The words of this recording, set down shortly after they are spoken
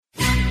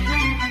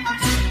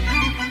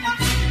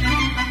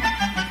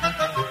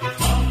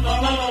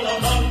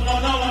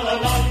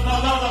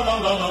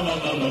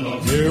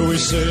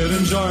sit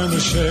and join the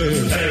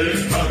shade.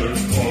 Hey, brother,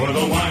 pour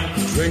the wine.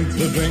 Drink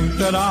the drink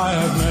that I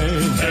have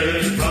made.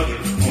 Hey, brother,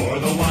 pour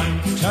the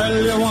wine.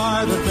 Tell you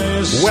why the day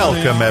is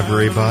Welcome,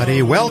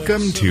 everybody.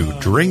 Welcome to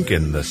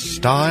Drinkin' the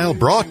Style,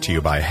 brought to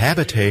you by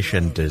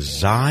Habitation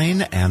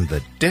Design and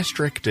the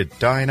District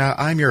Edina.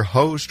 I'm your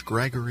host,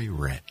 Gregory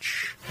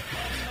Rich.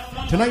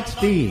 Tonight's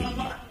theme,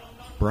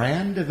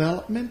 brand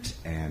development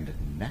and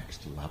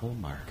next level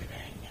marketing.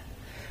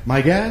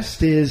 My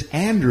guest is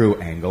Andrew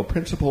Engel,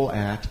 principal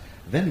at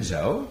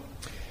Venzo,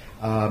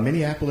 a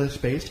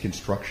Minneapolis-based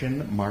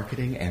construction,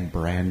 marketing, and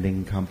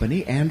branding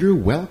company. Andrew,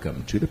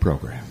 welcome to the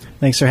program.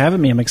 Thanks for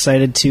having me. I'm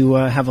excited to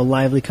have a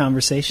lively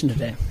conversation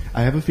today.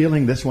 I have a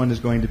feeling this one is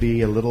going to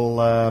be a little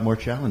more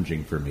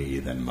challenging for me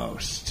than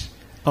most.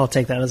 I'll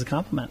take that as a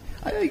compliment.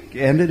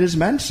 And it is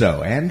meant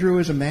so. Andrew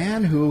is a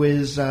man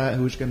who's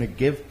going to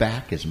give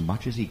back as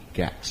much as he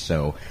gets.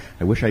 So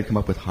I wish I'd come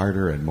up with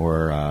harder and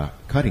more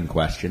cutting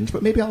questions,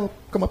 but maybe I'll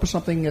come up with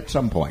something at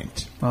some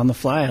point. On the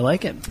fly, I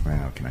like it. Well,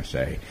 what can I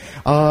say?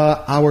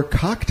 Our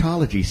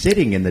coctology,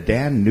 sitting in the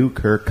Dan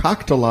Newkirk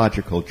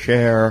coctological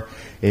chair,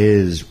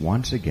 is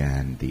once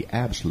again the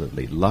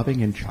absolutely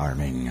loving and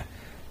charming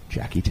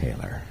Jackie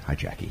Taylor. Hi,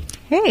 Jackie.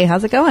 Hey,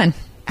 how's it going?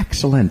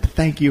 Excellent.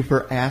 Thank you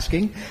for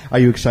asking. Are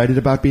you excited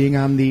about being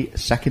on the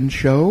second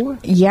show?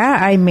 Yeah,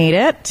 I made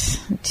it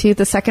to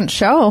the second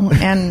show,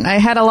 and I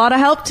had a lot of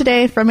help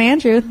today from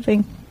Andrew.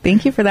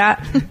 Thank you for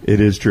that. It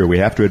is true. We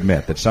have to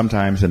admit that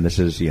sometimes, and this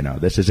is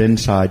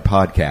inside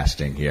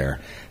podcasting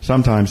here,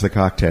 sometimes the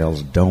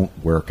cocktails don't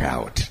work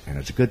out. And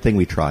it's a good thing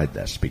we tried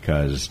this,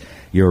 because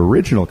your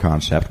original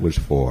concept was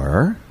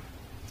for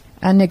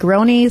A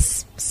Negroni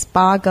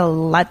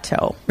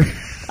Spaghetto.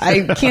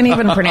 I can't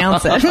even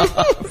pronounce it.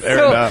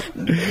 Fair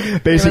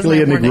enough.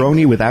 Basically, a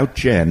Negroni without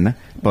gin,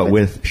 but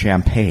with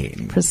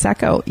champagne.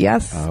 Prosecco,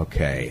 yes.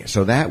 Okay,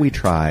 so that we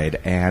tried,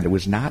 and it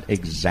was not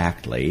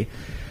exactly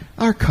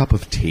our cup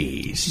of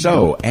tea.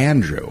 So,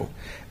 Andrew,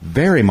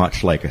 very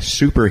much like a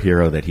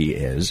superhero that he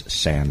is,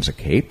 sans a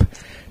cape,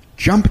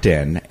 jumped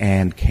in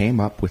and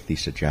came up with the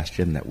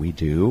suggestion that we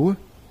do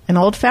An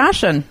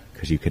old-fashioned.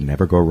 Because you can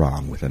never go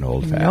wrong with an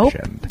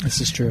old-fashioned. Nope.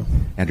 This is true.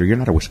 Andrew, you're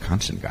not a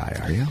Wisconsin guy,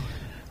 are you?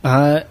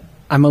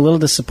 I'm a little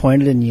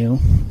disappointed in you.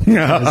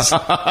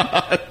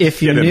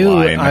 If you knew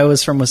I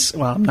was from,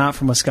 I'm not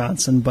from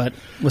Wisconsin, but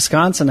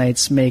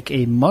Wisconsinites make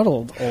a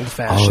muddled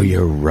old-fashioned. Oh,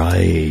 you're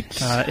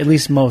right. At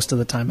least most of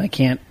the time. I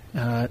can't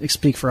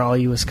speak for all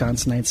you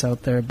Wisconsinites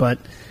out there, but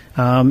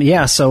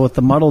so with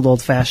the muddled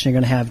old-fashioned, you're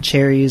going to have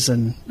cherries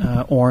and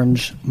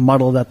orange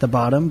muddled at the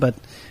bottom, but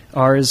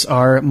ours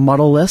are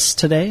muddleless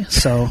today,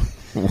 so...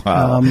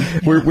 Wow.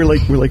 We're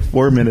like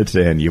 4 minutes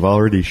in. You've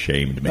already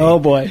shamed me. Oh,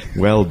 boy.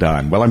 Well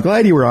done. Well, I'm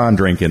glad you were on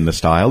Drinkin' the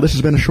Style. This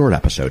has been a short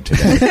episode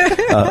today.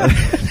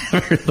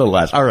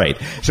 Nevertheless. All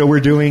right. So we're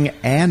doing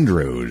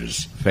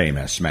Andrew's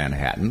famous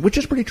Manhattan, which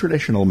is pretty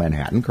traditional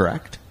Manhattan,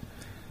 correct?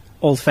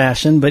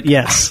 Old-fashioned, but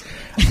yes.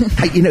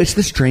 It's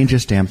the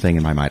strangest damn thing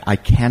in my mind. I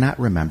cannot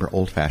remember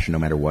old-fashioned no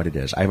matter what it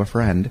is. I have a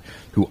friend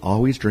who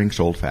always drinks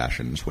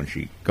old-fashions. When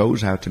she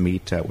goes out to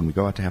meet, when we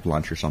go out to have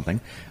lunch or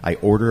something, I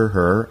order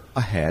her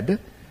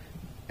ahead,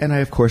 and I,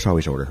 of course,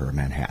 always order her a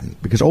Manhattan,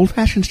 because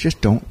old-fashions just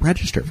don't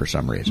register for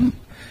some reason.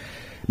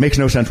 Makes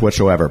no sense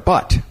whatsoever.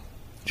 But,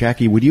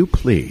 Jackie, would you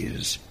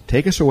please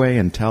take us away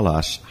and tell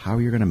us how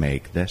you're going to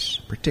make this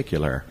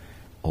particular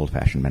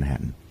old-fashioned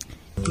Manhattan?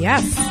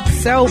 Yes.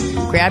 So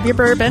grab your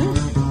bourbon,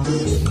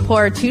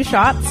 pour 2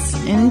 shots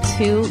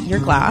into your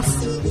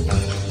glass.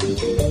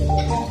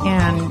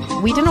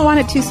 And we didn't want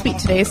it too sweet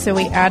today, so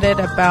we added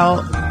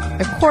about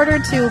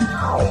 1/4 to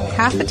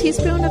 1/2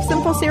 teaspoon of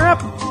simple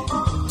syrup,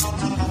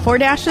 4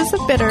 dashes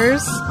of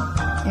bitters.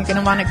 You're going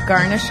to want to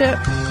garnish it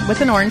with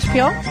an orange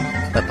peel.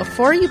 But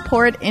before you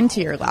pour it into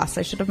your glass,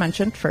 I should have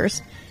mentioned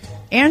first,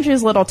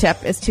 Andrew's little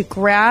tip is to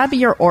grab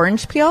your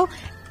orange peel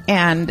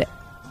and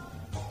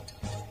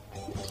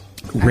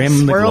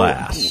rim the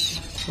glass.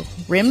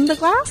 Rim the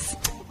glass?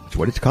 That's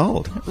what it's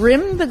called.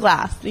 Rim the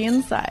glass, the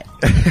inside.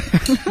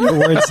 Your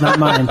words, not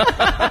mine.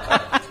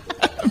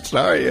 I'm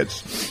sorry,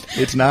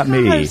 it's not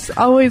me. It's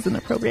always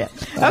inappropriate.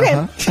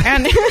 Okay,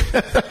 and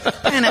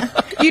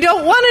you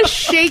don't want to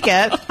shake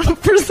it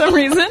for some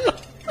reason.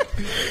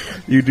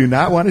 You do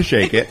not want to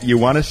shake it. You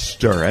want to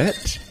stir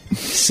it.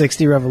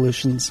 60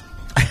 revolutions.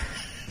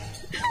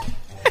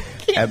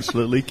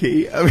 Absolutely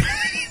key. I mean,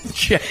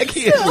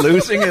 Jackie is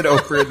losing it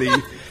over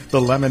the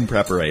lemon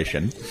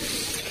preparation.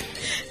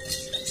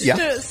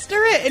 Yeah.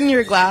 Stir it in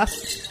your glass,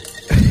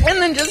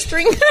 and then just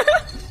drink it.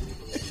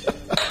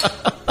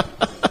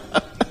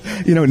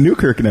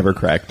 Newkirk never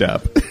cracked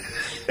up.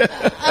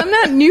 I'm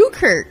not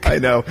Newkirk. I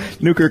know.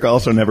 Newkirk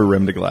also never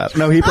rimmed a glass.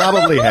 No, he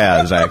probably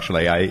has,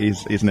 actually.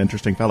 He's an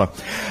interesting fellow.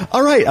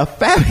 All right, a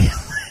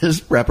fabulous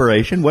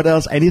preparation. What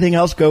else? Anything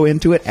else go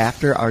into it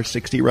after our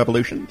 60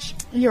 revolutions?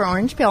 Your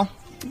orange peel.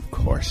 Of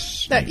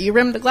course. That you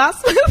rimmed the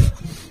glass with.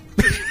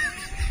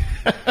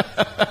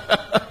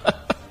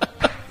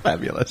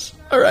 Fabulous.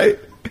 All right.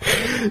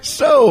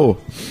 So,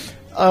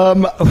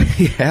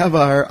 We have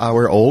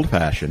our old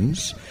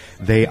fashions.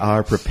 They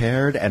are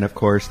prepared, and of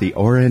course, the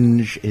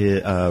orange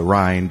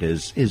rind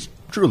is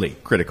truly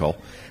critical.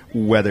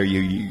 Whether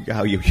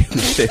how you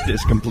use it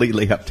is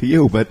completely up to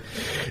you, but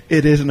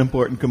it is an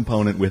important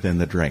component within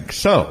the drink.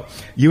 So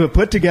you have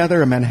put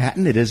together a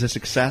Manhattan. It is a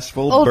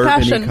successful Old bourbon-y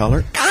fashioned.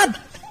 color. God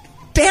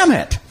damn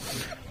it,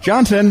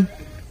 Johnson!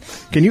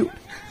 Can you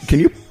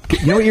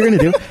know what you're going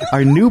to do?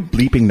 Our new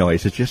bleeping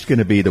noise is just going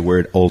to be the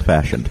word old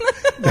fashioned.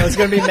 No, it's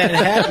going to be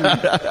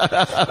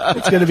Manhattan.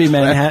 It's going to be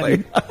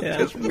Manhattan.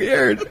 Yeah. It's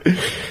weird.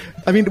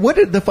 I mean, what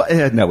did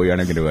the no, we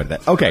aren't going to do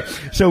that. Okay,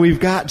 so we've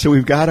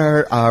got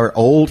our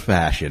old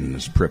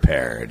fashions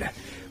prepared,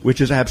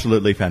 which is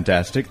absolutely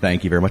fantastic.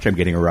 Thank you very much. I'm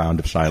getting a round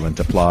of silent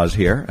applause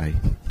here. I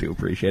do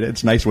appreciate it.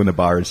 It's nice when the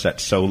bar is set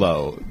so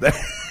low.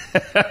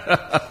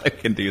 I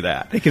can do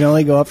that. It can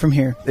only go up from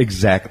here.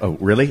 Exactly. Oh,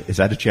 really? Is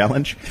that a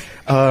challenge?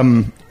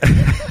 Oh,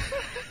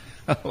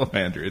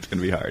 Andrew, it's going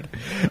to be hard.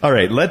 All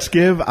right, let's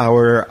give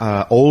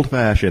our old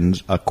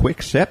fashions a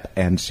quick sip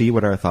and see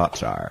what our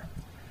thoughts are.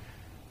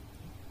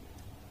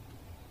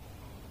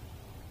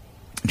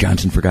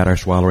 Johnson forgot our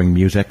swallowing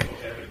music.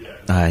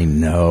 I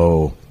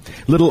know.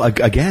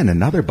 Again,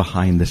 another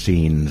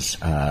behind-the-scenes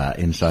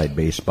inside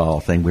baseball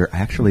thing.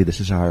 This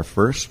is our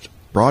first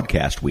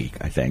broadcast week,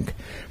 I think,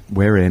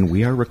 wherein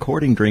we are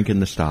recording Drink in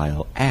the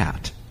Style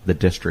at the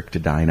District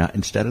Edina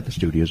instead of the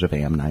studios of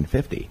AM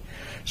 950.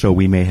 So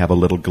we may have a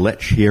little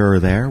glitch here or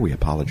there. We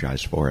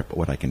apologize for it, but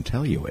what I can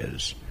tell you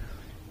is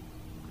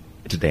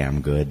it's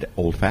damn good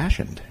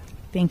old-fashioned.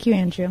 Thank you,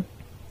 Andrew.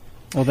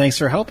 Well, thanks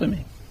for helping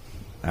me.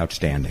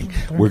 Outstanding.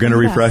 We're going to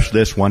refresh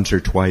this once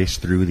or twice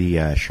through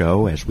the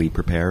show as we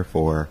prepare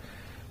for,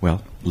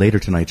 later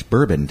tonight's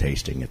bourbon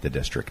tasting at the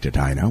District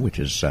Edina, which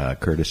is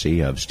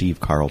courtesy of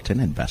Steve Carlton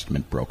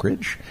Investment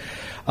Brokerage.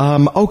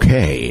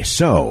 Okay,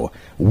 so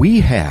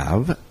we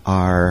have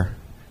our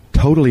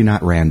totally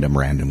not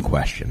random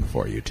question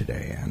for you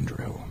today,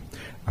 Andrew.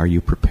 Are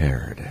you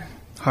prepared?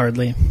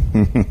 Hardly.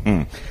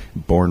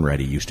 Born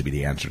ready used to be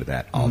the answer to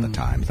that all the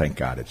time. Thank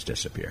God it's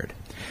disappeared.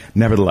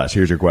 Nevertheless,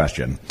 here's your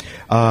question.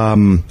 All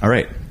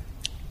right.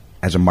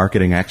 As a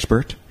marketing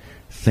expert,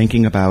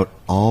 thinking about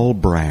all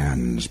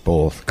brands,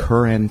 both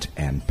current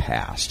and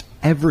past,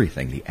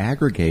 everything, the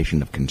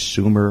aggregation of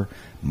consumer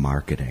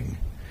marketing,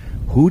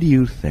 who do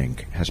you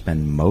think has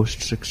been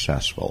most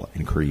successful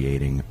in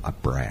creating a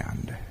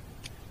brand?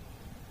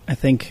 I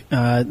think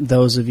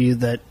those of you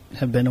that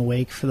have been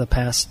awake for the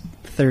past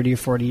 30 or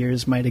 40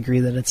 years might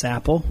agree that it's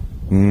Apple.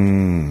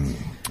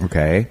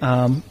 Okay.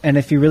 And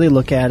if you really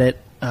look at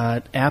it,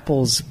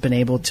 Apple's been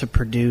able to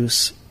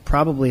produce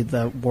probably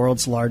the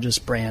world's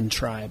largest brand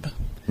tribe.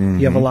 Mm-hmm.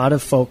 You have a lot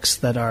of folks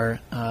that are...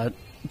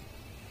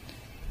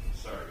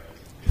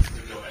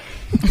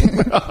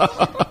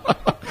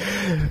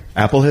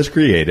 Apple has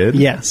created...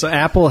 Yeah, so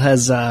Apple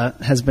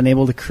has been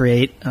able to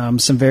create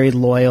some very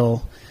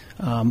loyal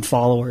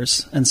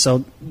followers. And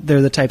so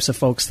they're the types of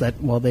folks that,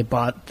 they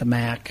bought the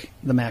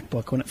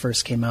MacBook when it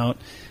first came out.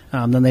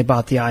 Then they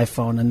bought the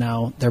iPhone, and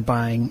now they're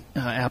buying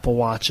Apple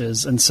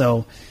Watches.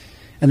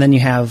 And then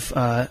you have,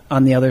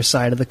 on the other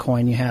side of the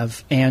coin, you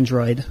have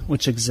Android,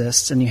 which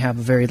exists, and you have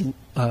a very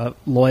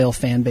loyal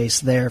fan base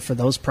there for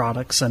those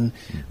products. And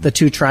the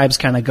two tribes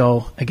kind of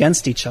go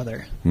against each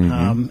other.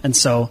 Mm-hmm. And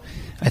so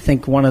I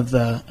think one of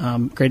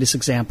the greatest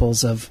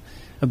examples of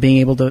being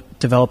able to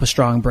develop a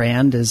strong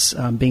brand is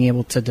being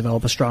able to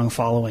develop a strong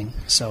following.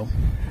 So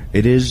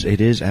it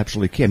is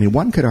absolutely key. I mean,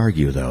 one could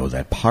argue, though,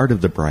 that part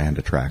of the brand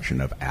attraction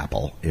of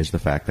Apple is the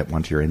fact that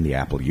once you're in the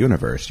Apple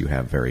universe, you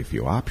have very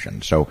few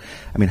options. So,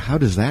 I mean, how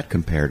does that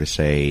compare to,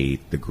 say,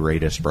 the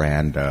greatest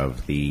brand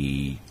of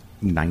the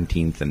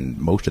 19th and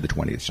most of the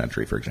 20th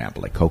century, for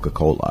example, like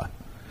Coca-Cola?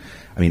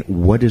 I mean,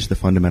 what is the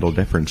fundamental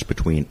difference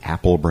between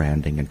Apple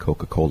branding and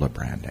Coca-Cola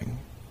branding?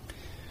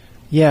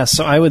 Yeah,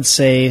 so I would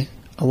say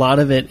a lot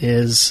of it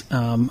is,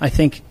 I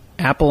think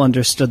Apple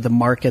understood the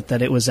market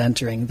that it was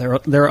entering. There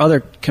are other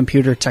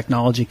computer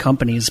technology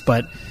companies,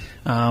 but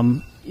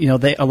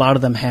a lot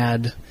of them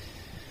had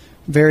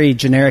very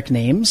generic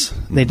names.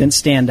 They didn't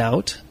stand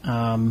out,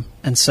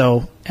 and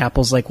so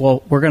Apple's like,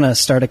 well, we're going to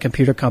start a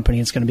computer company.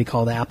 It's going to be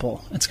called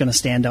Apple. It's going to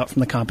stand out from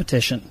the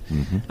competition.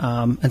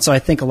 Mm-hmm. And so I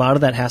think a lot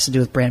of that has to do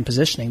with brand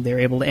positioning. They were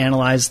able to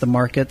analyze the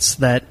markets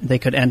that they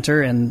could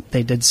enter, and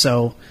they did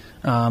so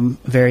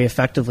very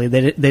effectively.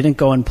 They didn't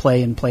go and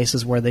play in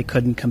places where they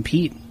couldn't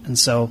compete. And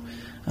so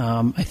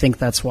I think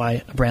that's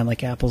why a brand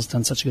like Apple's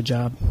done such a good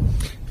job.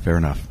 Fair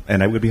enough.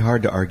 And it would be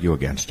hard to argue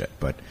against it,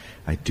 but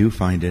I do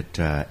find it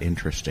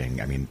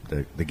interesting. I mean,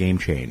 the game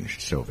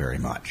changed so very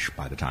much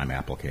by the time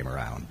Apple came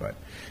around, but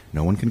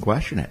no one can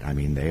question it. I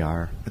mean,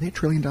 are they a $1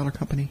 trillion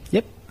company?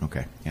 Yep.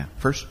 Okay, yeah.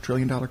 First $1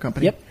 trillion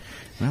company? Yep.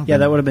 Well, yeah,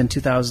 that would have been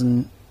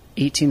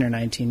 2018 or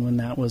 19 when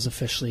that was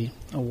officially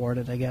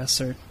awarded, I guess,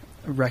 or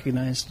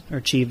recognized, or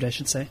achieved, I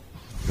should say.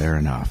 Fair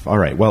enough. All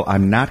right. Well,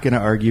 I'm not going to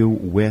argue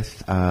with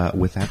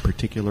that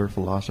particular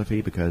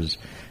philosophy because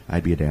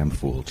I'd be a damn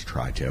fool to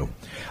try to.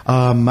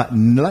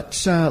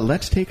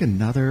 Let's take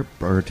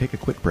a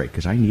quick break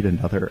because I need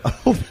another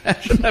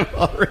old-fashioned. I've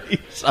already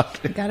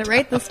sucked. Got it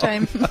right this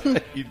time.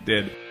 You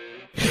did.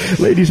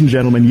 Ladies and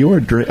gentlemen, you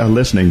are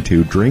listening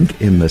to Drink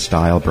in the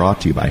Style,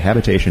 brought to you by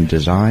Habitation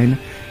Design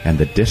and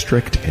the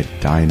District at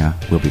Edina.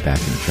 We'll be back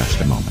in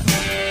just a moment.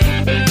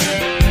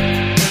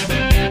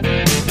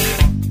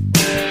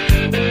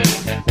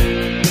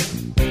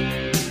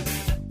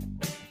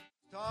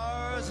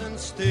 Stars and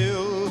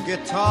steel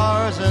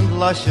guitars and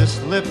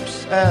luscious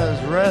lips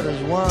as red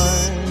as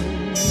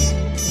wine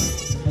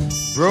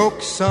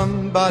broke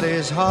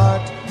somebody's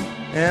heart,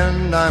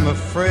 and I'm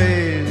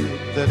afraid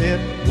that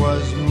it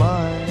was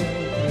mine.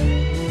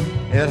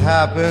 It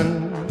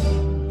happened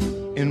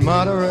in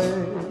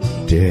Monterey.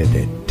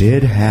 It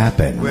did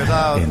happen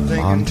in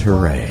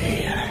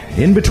Monterey.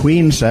 In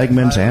between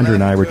segments, Andrew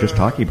and I were just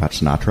talking about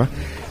Sinatra.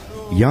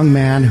 Young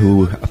man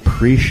who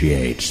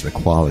appreciates the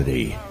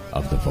quality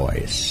of the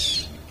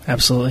voice.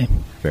 Absolutely.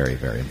 Very,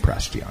 very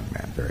impressed, young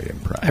man. Very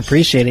impressed. I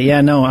appreciate it.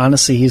 Yeah, no,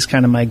 honestly, he's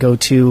kind of my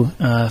go-to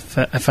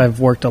if I've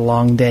worked a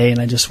long day and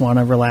I just want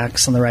to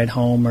relax on the ride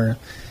home or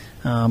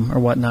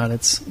whatnot.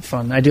 It's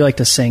fun. I do like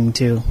to sing,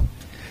 too.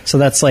 So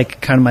that's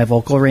like kind of my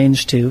vocal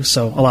range, too.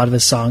 So a lot of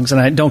his songs, and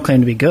I don't claim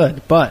to be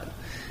good, but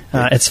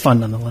it's fun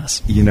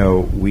nonetheless. You know,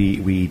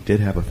 we did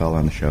have a fellow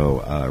on the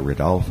show,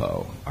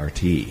 Rodolfo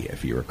RT,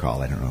 if you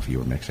recall. I don't know if you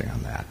were mixing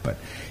on that, but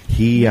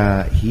he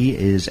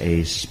is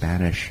a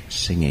Spanish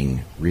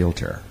singing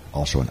realtor,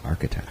 also an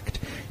architect.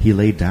 He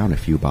laid down a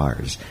few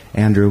bars.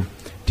 Andrew,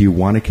 do you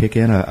want to kick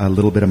in a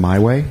little bit of My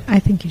Way? I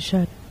think you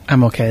should.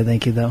 I'm okay,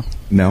 thank you, though.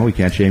 No, we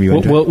can't shame you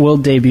into it? We'll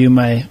debut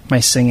my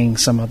singing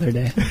some other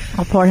day.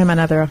 I'll pour him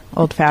another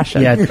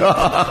old-fashioned.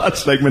 Yeah.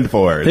 Segment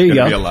 4. There you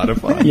go. It's going to be a lot of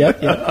fun. Yep.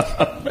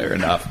 Fair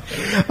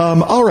enough.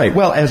 All right.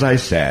 Well, as I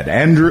said,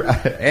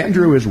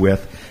 Andrew is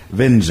with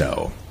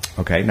Vinzo.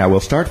 Okay, now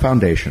we'll start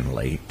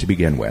foundationally to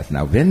begin with.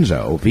 Now,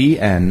 Vinzo,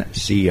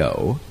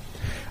 VNCO,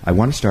 I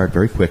want to start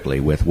very quickly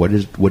with what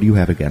do you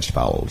have against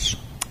vowels?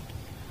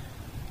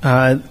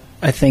 I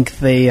think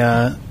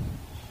they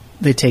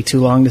take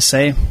too long to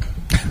say.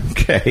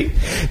 Okay.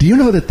 Do you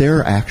know that there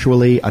are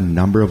actually a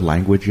number of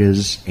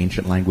languages,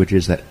 ancient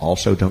languages, that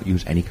also don't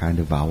use any kind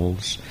of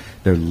vowels?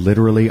 They're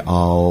literally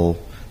all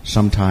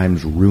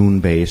sometimes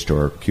rune-based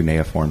or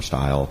cuneiform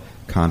style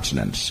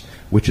consonants,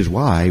 which is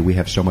why we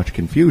have so much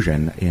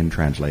confusion in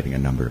translating a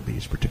number of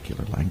these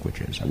particular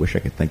languages. I wish I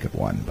could think of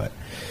one, but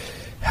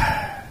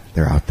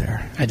they're out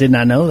there. I did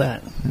not know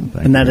that.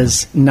 And that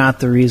is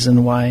not the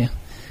reason why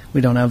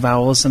we don't have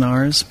vowels in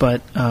ours,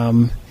 but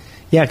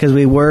yeah, because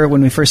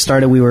when we first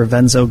started, we were a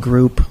Venzo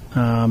group,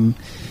 and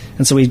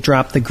so we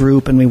dropped the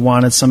group and we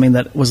wanted something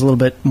that was a little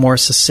bit more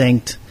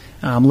succinct,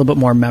 a little bit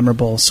more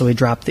memorable, so we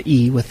dropped the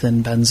E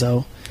within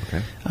Venzo.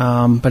 Okay.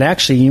 But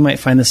actually, you might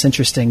find this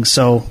interesting.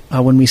 So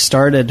when we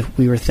started,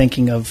 we were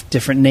thinking of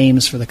different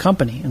names for the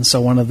company, and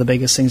so one of the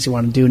biggest things you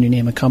want to do when you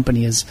name a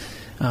company is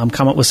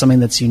come up with something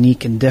that's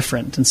unique and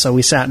different. And so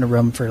we sat in a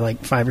room for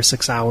like 5 or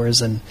 6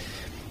 hours, and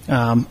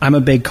I'm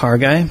a big car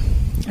guy,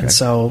 and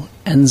so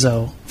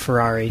Enzo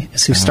Ferrari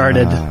is who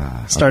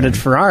started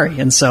Ferrari,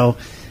 and so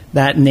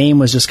that name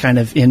was just kind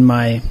of in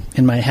my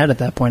head at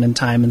that point in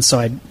time, and so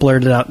I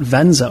blurted out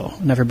Venzo,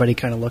 and everybody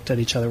kind of looked at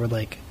each other with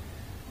like,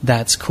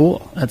 that's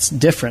cool, that's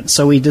different.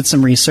 So we did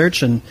some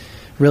research, and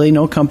really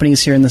no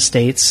companies here in the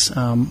States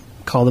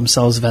call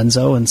themselves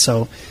Venzo, and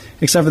so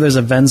except for there's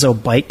a Venzo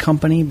bike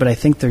company, but I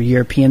think they're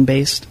European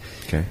based.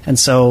 Okay. And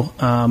so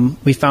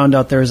we found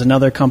out there was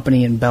another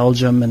company in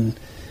Belgium, and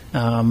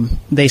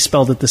they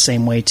spelled it the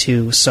same way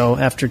too. So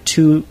after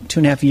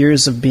 2.5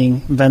 years of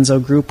being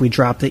Venzo Group, we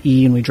dropped the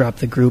E and we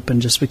dropped the group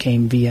and just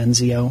became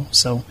VNZO.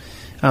 So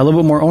a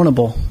little bit more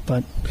ownable,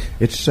 but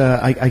it's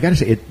I got to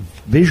say, it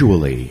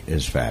visually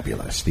is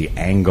fabulous. The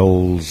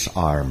angles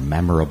are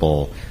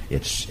memorable.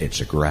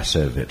 It's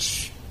aggressive.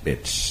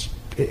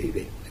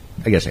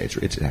 I guess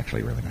it's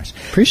actually really nice.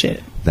 Appreciate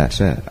it. That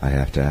said, I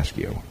have to ask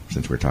you,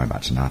 since we're talking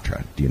about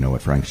Sinatra, do you know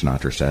what Frank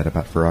Sinatra said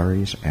about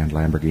Ferraris and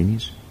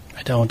Lamborghinis?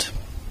 I don't.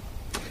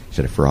 He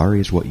said a Ferrari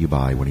is what you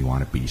buy when you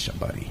want to be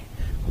somebody.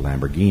 A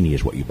Lamborghini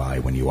is what you buy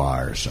when you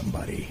are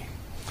somebody.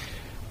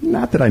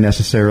 Not that I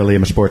necessarily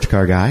am a sports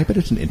car guy, but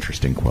it's an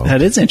interesting quote.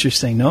 That is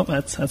interesting. No,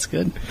 that's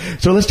good.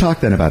 So let's talk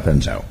then about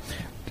Venzo.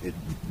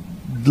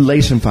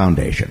 Lay some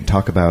foundation.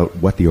 Talk about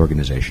what the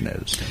organization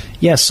is.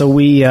 Yeah, so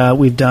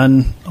we've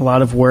done a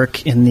lot of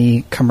work in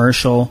the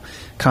commercial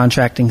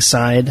contracting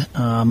side,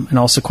 and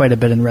also quite a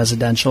bit in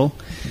residential.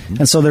 Mm-hmm.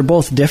 And so they're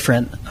both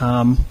different.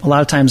 A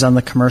lot of times on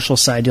the commercial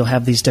side, you'll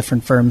have these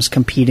different firms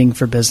competing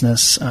for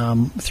business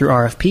through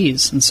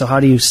RFPs. And so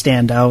how do you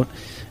stand out?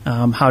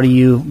 How do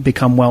you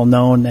become well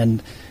known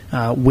and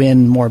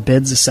win more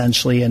bids,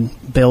 essentially, and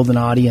build an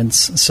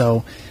audience?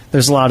 So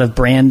there's a lot of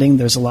branding.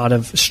 There's a lot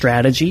of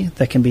strategy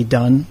that can be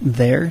done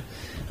there.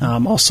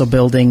 Also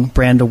building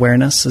brand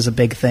awareness is a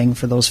big thing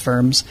for those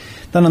firms.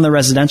 Then on the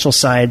residential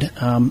side,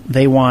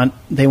 they want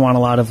a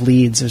lot of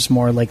leads. There's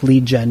more like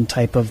lead gen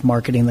type of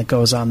marketing that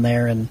goes on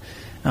there. And,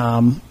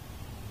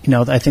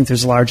 I think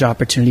there's a large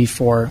opportunity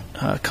for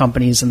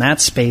companies in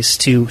that space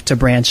to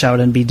branch out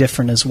and be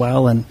different as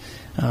well, and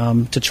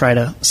to try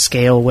to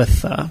scale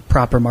with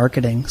proper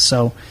marketing.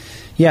 So,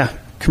 yeah,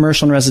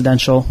 commercial and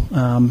residential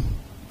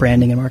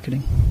branding and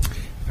marketing.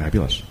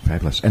 Fabulous.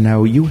 And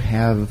now you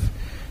have,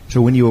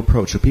 so when you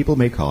approach, so people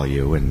may call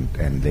you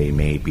and they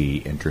may be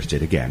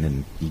interested, again,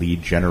 in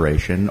lead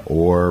generation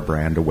or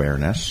brand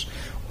awareness,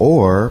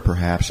 or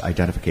perhaps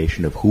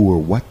identification of who or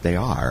what they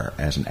are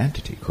as an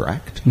entity,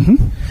 correct?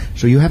 Mm-hmm.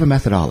 So you have a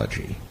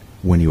methodology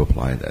when you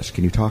apply this.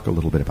 Can you talk a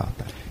little bit about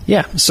that?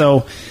 Yeah,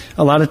 so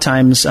a lot of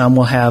times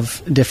we'll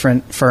have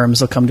different firms,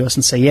 they'll come to us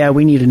and say, yeah,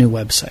 we need a new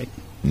website,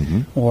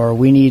 or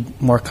we need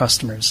more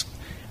customers.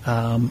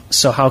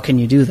 So how can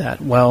you do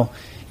that? Well,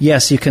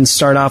 yes, you can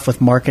start off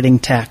with marketing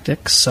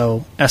tactics,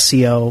 so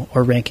SEO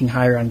or ranking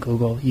higher on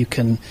Google. You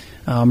can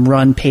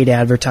run paid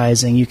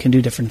advertising. You can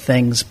do different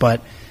things,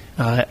 but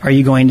are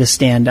you going to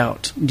stand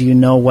out? Do you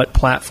know what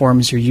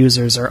platforms your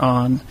users are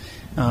on?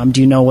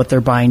 Do you know what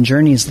their buying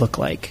journeys look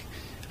like?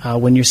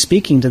 When you're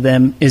speaking to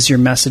them, is your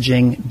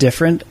messaging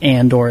different,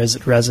 and or is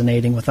it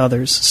resonating with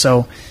others?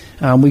 So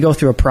we go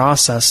through a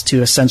process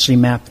to essentially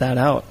map that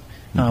out,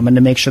 and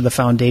to make sure the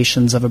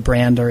foundations of a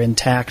brand are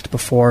intact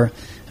before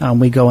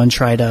we go and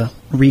try to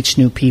reach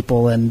new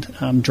people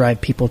and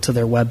drive people to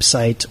their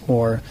website,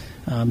 or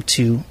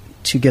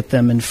to get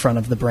them in front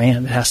of the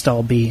brand. It has to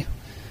all be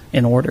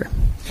in order.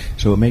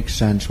 So it makes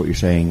sense what you're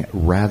saying,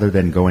 rather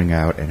than going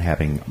out and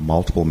having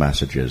multiple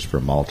messages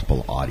for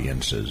multiple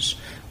audiences,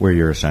 where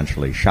you're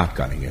essentially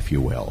shotgunning, if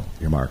you will,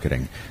 your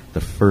marketing.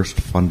 The first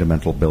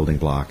fundamental building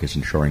block is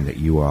ensuring that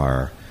you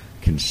are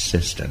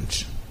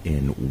consistent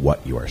in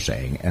what you are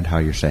saying and how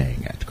you're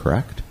saying it,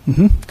 correct?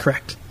 Mm-hmm.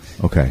 Correct.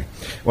 Okay.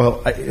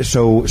 Well,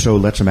 so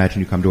let's imagine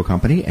you come to a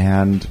company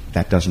and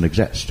that doesn't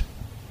exist.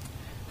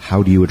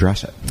 How do you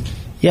address it?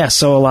 Yeah,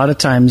 so a lot of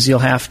times you'll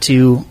have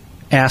to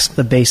ask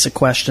the basic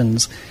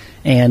questions.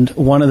 And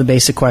one of the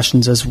basic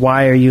questions is,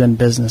 why are you in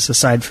business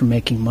aside from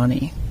making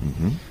money?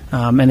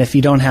 And if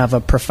you don't have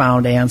a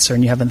profound answer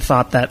and you haven't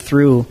thought that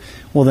through,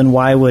 well, then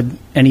why would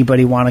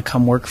anybody want to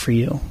come work for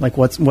you? Like,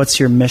 what's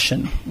your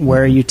mission?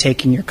 Where are you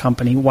taking your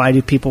company? Why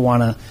do people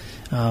want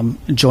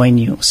to join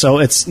you? So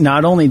it's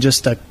not only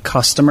just a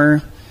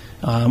customer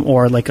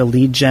or like a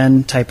lead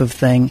gen type of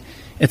thing.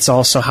 It's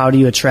also, how do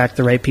you attract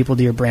the right people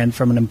to your brand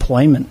from an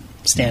employment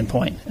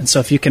standpoint? And so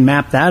if you can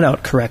map that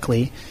out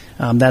correctly,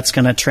 that's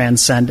going to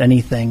transcend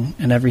anything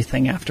and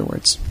everything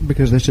afterwards.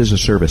 Because this is a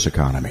service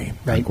economy,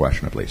 right?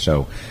 Unquestionably.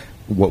 So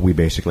what we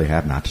basically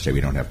have, not to say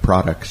we don't have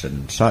products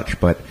and such,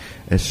 but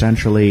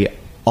essentially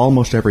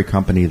almost every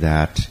company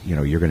that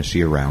you're going to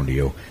see around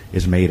you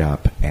is made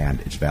up, and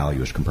its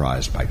value is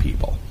comprised by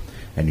people.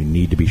 And you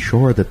need to be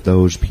sure that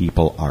those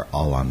people are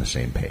all on the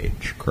same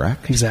page,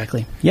 correct?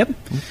 Exactly. Yep.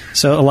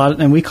 So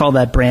and we call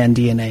that brand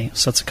DNA.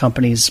 So it's a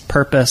company's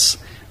purpose,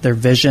 their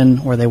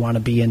vision, where they want to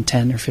be in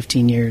 10 or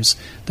 15 years,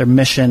 their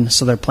mission,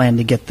 so their plan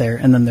to get there,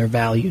 and then their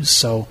values.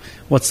 So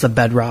what's the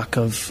bedrock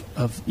of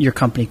your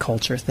company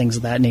culture, things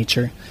of that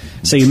nature.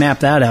 So you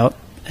map that out,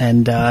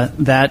 and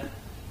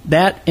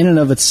that in and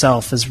of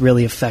itself is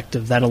really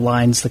effective. That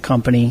aligns the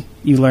company.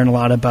 You learn a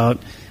lot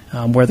about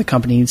where the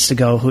company needs to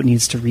go, who it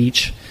needs to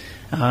reach.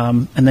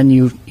 And then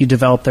you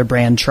develop their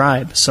brand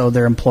tribe, so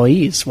their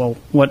employees. Well,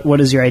 what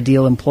does your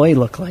ideal employee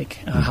look like?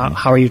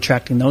 How are you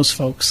attracting those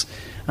folks?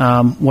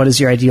 What does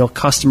your ideal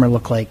customer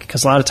look like?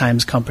 Because a lot of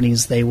times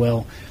companies, they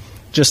will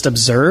just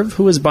observe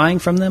who is buying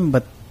from them,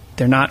 but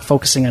they're not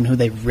focusing on who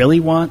they really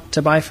want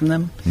to buy from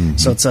them.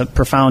 So it's a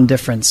profound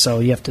difference. So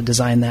you have to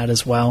design that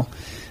as well.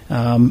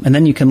 And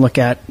then you can look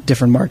at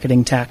different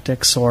marketing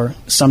tactics, or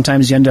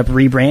sometimes you end up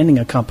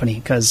rebranding a company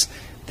because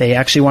they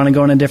actually want to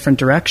go in a different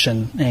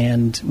direction,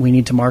 and we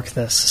need to mark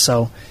this.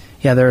 So,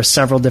 yeah, there are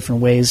several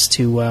different ways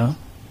to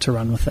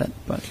run with it.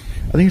 But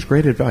I think it's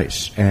great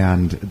advice,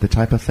 and the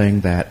type of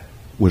thing that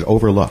was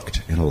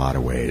overlooked in a lot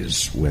of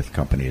ways with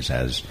companies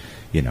as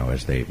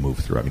they move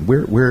through. I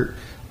mean,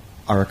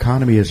 our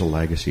economy is a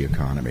legacy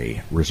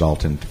economy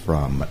resultant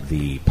from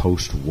the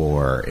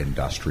post-war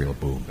industrial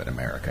boom that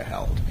America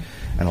held.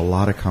 And a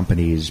lot of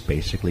companies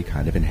basically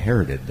kind of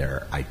inherited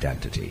their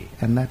identity,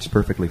 and that's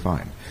perfectly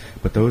fine.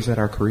 But those that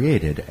are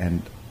created,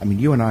 and I mean,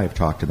 you and I have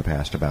talked in the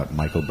past about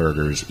Michael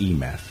Berger's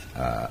E-Myth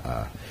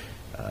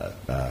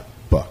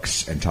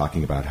books, and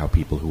talking about how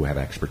people who have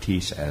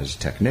expertise as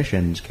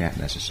technicians can't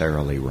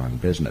necessarily run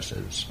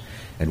businesses.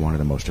 And one of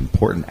the most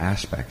important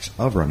aspects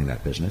of running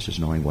that business is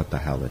knowing what the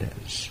hell it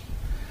is.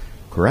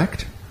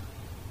 Correct?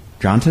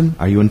 Johnson,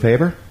 are you in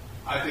favor?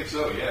 I think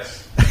so,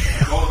 yes.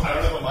 Well, I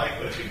don't have a mic,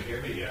 but if you can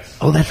hear me, yes.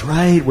 Oh, that's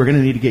right. We're going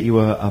to need to get you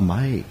a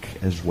mic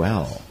as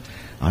well.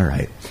 All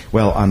right.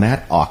 Well, on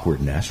that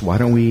awkwardness, why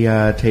don't we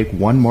take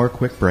one more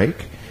quick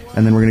break,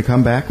 and then we're going to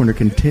come back. We're going to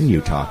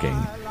continue talking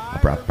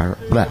about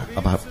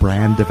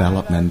brand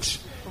development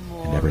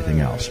and everything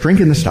else. Drink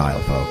in the style,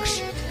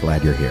 folks.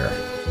 Glad you're here.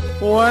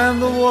 When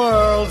the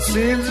world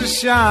seems to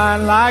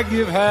shine like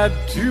you've had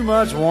too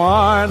much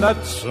wine,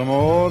 that's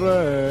amore.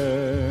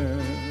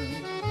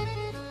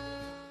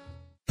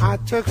 I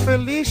took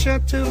Felicia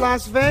to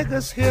Las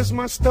Vegas, here's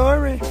my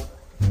story.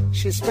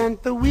 She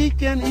spent the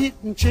weekend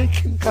eating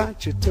chicken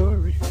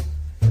cacciatore.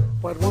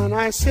 But when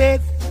I said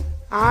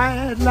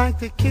I'd like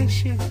to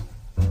kiss you,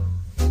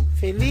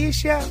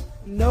 Felicia,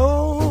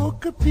 no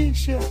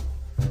capisce.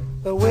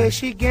 The way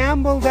she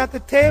gambled at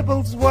the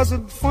tables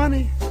wasn't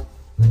funny.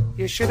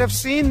 You should have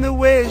seen the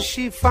ways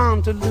she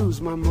found to lose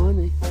my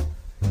money.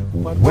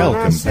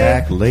 Welcome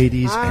back,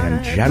 ladies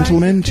and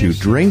gentlemen, to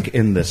Drink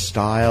in the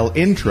Style,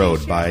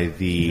 introed by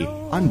the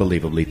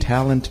unbelievably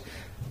talented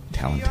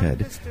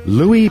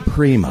Louis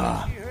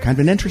Prima. Kind of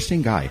an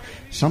interesting guy.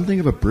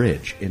 Something of a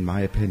bridge, in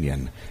my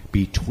opinion,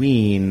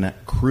 between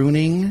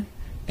crooning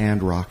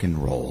and rock and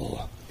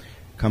roll.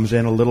 Comes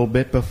in a little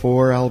bit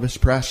before Elvis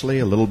Presley,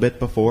 a little bit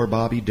before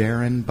Bobby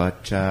Darin,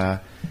 but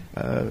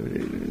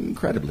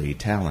incredibly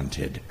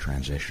talented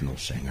transitional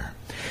singer.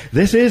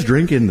 This is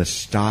Drink in the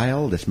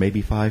Style. This may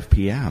be 5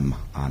 p.m.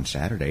 on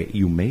Saturday.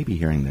 You may be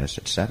hearing this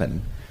at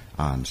 7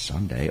 on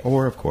Sunday,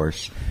 or, of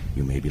course,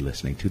 you may be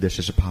listening to this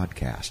as a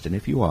podcast. And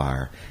if you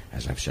are,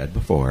 as I've said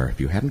before, if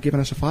you haven't given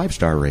us a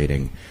 5-star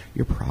rating,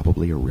 you're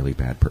probably a really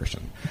bad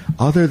person.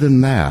 Other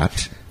than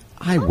that,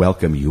 I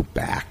welcome you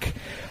back.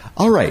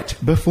 All right,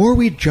 before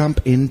we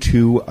jump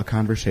into a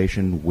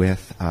conversation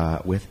with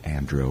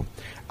Andrew,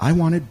 I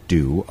want to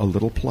do a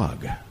little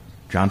plug.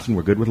 Johnson,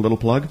 we're good with a little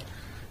plug?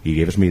 He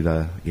gave me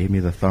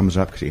the thumbs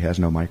up because he has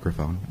no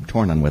microphone. I'm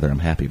torn on whether I'm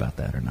happy about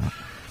that or not.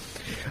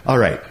 All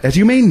right, as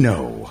you may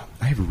know,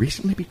 I have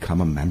recently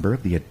become a member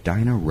of the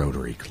Edina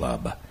Rotary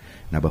Club.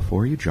 Now,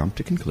 before you jump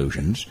to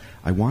conclusions,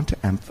 I want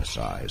to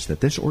emphasize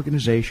that this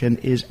organization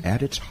is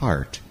at its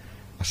heart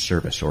a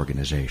service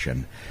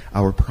organization.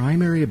 Our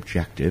primary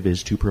objective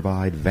is to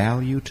provide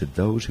value to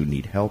those who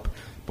need help,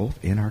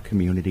 both in our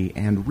community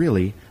and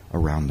really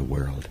around the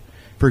world.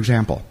 For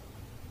example,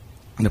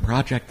 the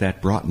project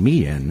that brought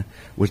me in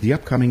was the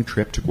upcoming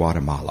trip to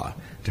Guatemala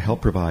to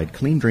help provide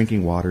clean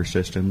drinking water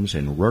systems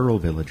in rural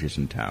villages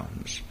and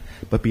towns.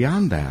 But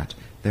beyond that,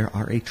 there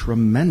are a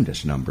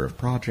tremendous number of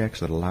projects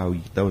that allow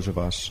those of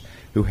us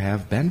who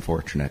have been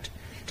fortunate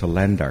to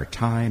lend our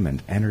time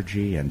and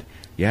energy and,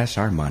 yes,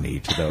 our money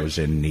to those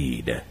in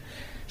need.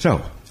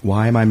 So,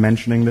 why am I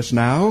mentioning this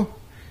now?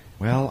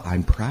 Well,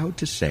 I'm proud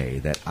to say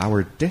that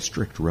our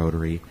district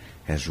Rotary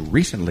has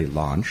recently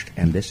launched,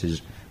 and this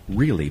is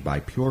really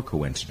by pure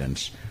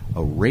coincidence,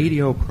 a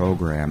radio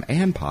program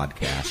and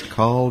podcast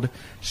called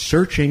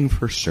Searching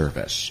for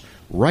Service,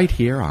 right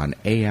here on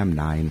AM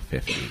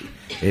 950.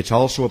 It's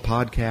also a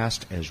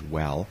podcast as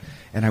well,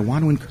 and I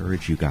want to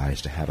encourage you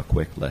guys to have a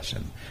quick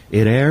listen.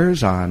 It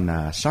airs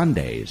on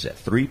Sundays at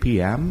 3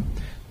 p.m.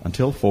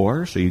 until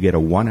 4, so you get a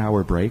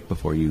 1-hour break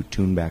before you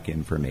tune back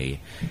in for me.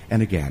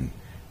 And again,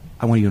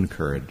 I want to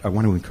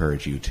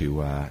encourage you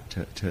to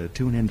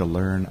tune in to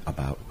learn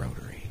about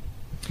Rotary.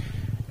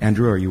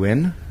 Andrew, are you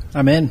in?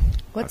 I'm in.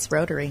 What's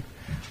Rotary?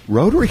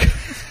 Rotary?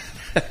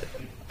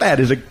 That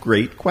is a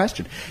great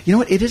question. You know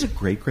what? It is a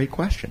great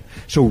question.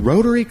 So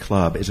Rotary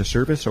Club is a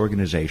service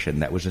organization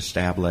that was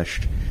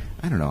established,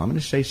 I don't know, I'm going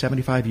to say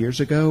 75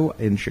 years ago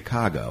in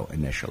Chicago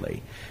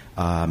initially.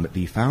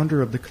 The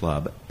founder of the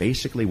club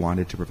basically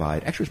wanted to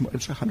provide, actually it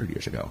was 100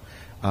 years ago,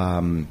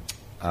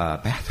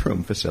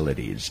 bathroom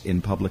facilities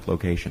in public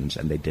locations,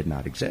 and they did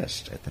not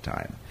exist at the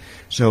time.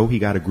 So he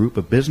got a group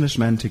of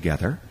businessmen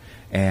together,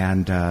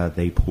 and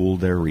they pooled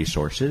their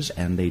resources,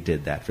 and they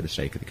did that for the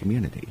sake of the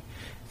community.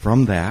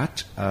 From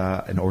that,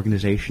 an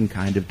organization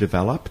kind of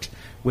developed,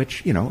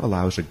 which,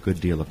 allows a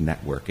good deal of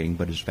networking,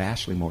 but is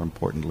vastly more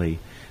importantly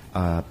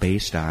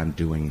based on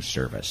doing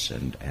service.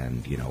 And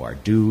our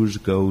dues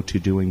go to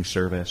doing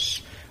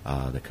service.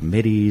 The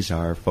committees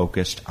are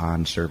focused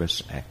on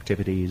service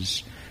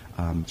activities.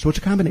 So it's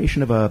a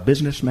combination of a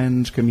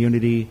businessmen's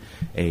community,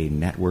 a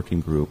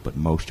networking group, but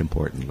most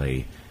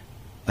importantly,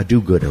 a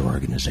do-gooder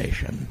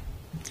organization.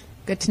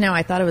 Good to know.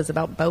 I thought it was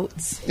about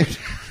boats.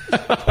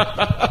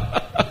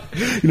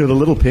 The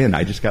little pin.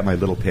 I just got my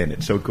little pin.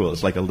 It's so cool.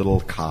 It's like a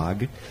little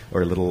cog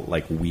or a little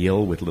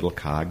wheel with little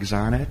cogs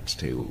on it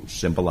to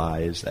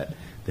symbolize that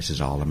this is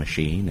all a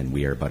machine and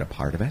we are but a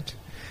part of it.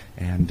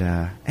 And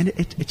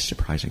it's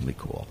surprisingly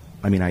cool.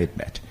 I mean, I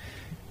admit,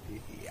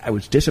 I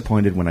was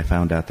disappointed when I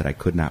found out that I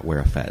could not wear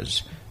a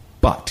fez.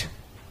 But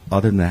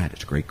other than that,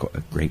 it's a great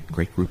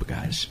group of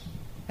guys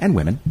and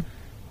women,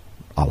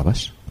 all of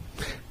us.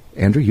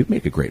 Andrew, you'd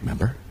make a great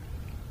member.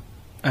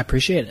 I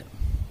appreciate it.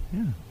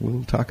 Yeah,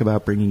 we'll talk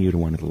about bringing you to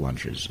one of the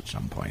lunches at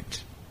some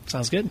point.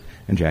 Sounds good.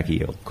 And Jackie,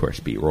 you'll, of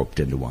course, be roped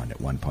into one at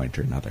one point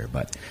or another,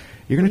 but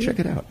you're going to check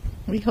it out.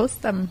 We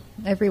host them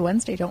every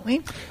Wednesday, don't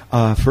we?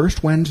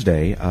 First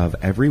Wednesday of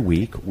every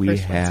week, we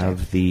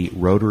have the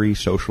Rotary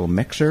Social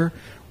Mixer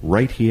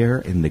right here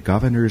in the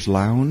Governor's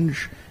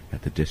Lounge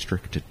at the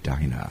District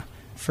Edina.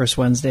 First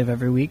Wednesday of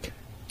every week?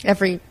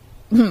 Every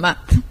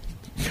month.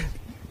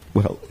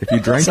 Well, if you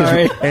drank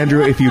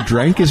Andrew, if you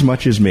drank as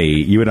much as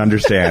me, you would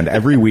understand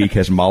every week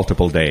has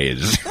multiple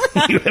days.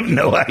 You have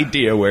no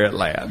idea where it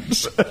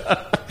lands.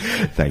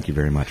 Thank you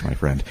very much, my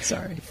friend.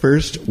 Sorry.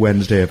 First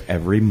Wednesday of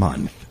every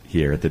month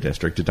here at the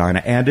District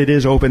Edina, and it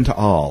is open to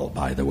all,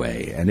 by the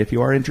way. And if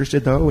you are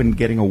interested, though, in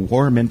getting a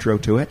warm intro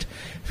to it,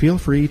 feel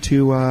free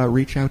to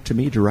reach out to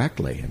me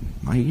directly. And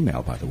my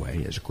email, by the way,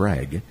 is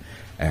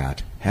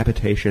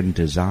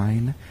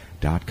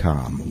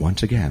greg@habitationdesign.com.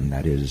 Once again,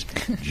 that is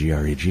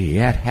GREG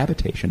at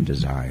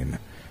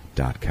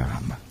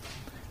habitationdesign.com.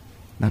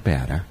 Not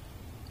bad, huh?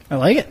 I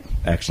like it.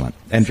 Excellent.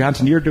 And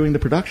Johnson, you're doing the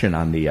production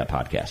on the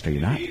podcast, are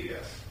you not? Yes.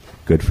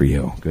 Good for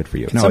you. Good for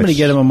you. Can somebody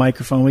get him a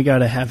microphone? We got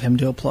to have him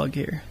do a plug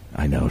here.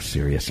 I know,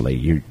 seriously.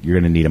 You're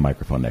going to need a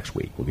microphone next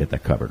week. We'll get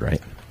that covered,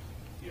 right?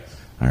 Yes.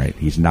 All right.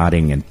 He's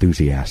nodding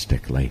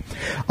enthusiastically.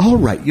 All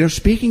right.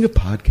 Speaking of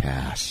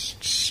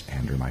podcasts,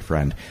 Andrew, my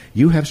friend,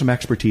 you have some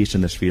expertise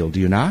in this field, do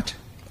you not?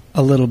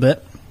 A little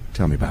bit.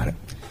 Tell me about it.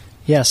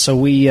 Yeah, so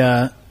we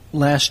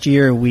last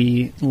year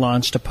we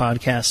launched a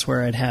podcast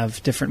where I'd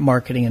have different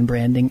marketing and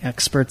branding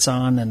experts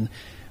on, and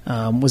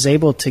was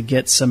able to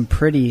get some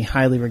pretty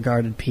highly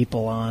regarded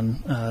people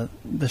on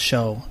the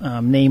show.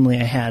 Namely,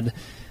 I had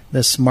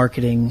this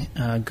marketing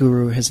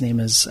guru. His name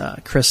is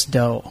Chris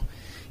Do.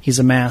 He's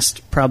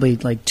amassed probably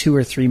like 2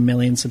 or 3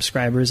 million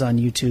subscribers on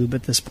YouTube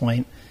at this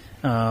point.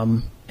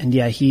 And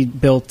yeah, he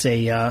built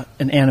an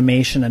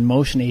animation and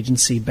motion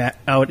agency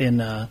out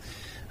in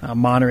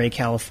Monterey,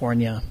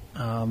 California,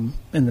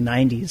 in the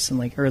 90s and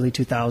like early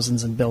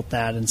 2000s, and built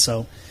that. And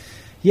so,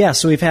 yeah,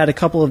 so we've had a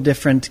couple of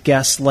different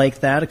guests like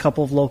that, a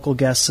couple of local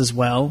guests as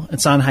well.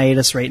 It's on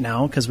hiatus right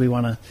now because we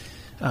want to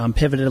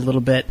pivot it a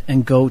little bit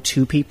and go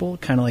to people,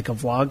 kind of like a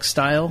vlog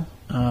style,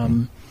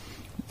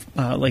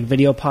 like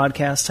video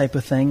podcast type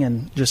of thing,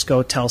 and just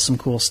go tell some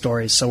cool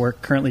stories. So we're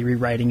currently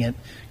rewriting it,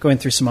 going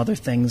through some other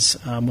things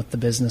with the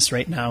business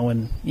right now,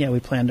 and yeah, we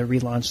plan to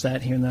relaunch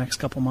that here in the next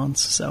couple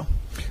months. So,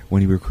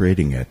 when you were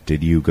creating it,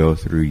 did you go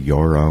through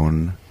your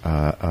own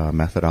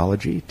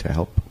methodology to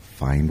help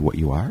find what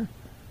you are?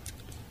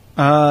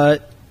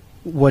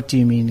 What do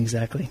you mean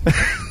exactly?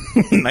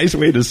 Nice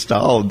way to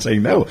stall and say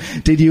no.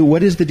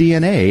 What is the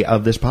DNA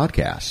of this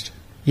podcast?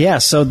 Yeah,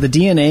 so the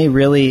DNA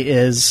really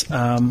is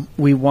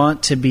we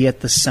want to be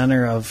at the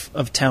center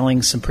of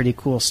telling some pretty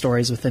cool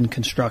stories within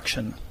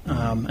construction.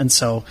 And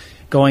so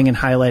going and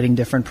highlighting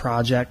different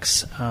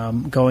projects,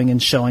 going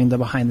and showing the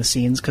behind the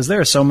scenes, because there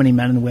are so many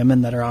men and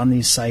women that are on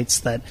these sites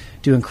that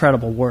do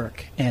incredible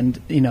work. And,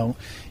 you know,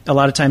 a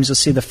lot of times you'll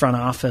see the front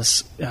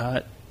office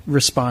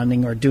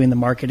responding or doing the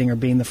marketing or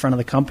being the front of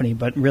the company,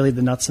 but really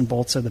the nuts and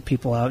bolts are the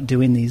people out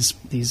doing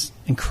these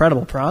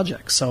incredible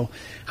projects. So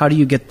how do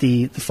you get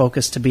the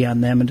focus to be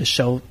on them and to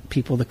show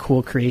people the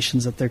cool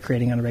creations that they're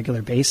creating on a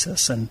regular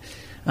basis? And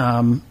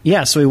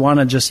so we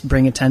want to just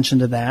bring attention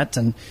to that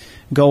and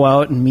go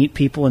out and meet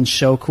people and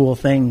show cool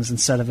things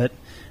instead of it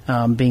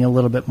being a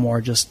little bit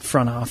more just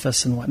front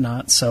office and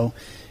whatnot. So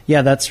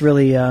yeah, that's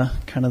really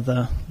kind of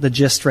the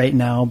gist right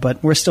now,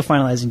 but we're still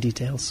finalizing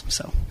details.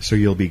 So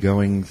you'll be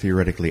going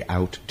theoretically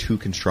out to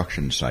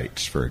construction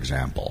sites, for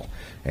example,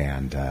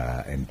 and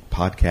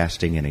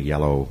podcasting in a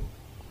yellow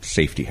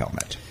safety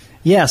helmet.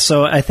 Yeah,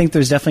 so I think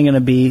there's definitely going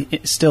to be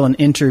still an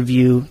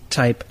interview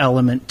type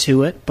element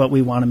to it, but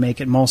we want to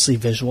make it mostly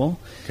visual.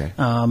 Okay.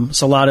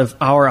 So a lot of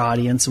our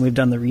audience, and we've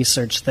done the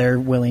research, they're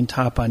willing to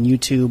hop on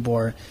YouTube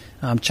or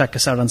check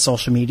us out on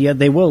social media.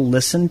 They will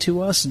listen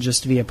to us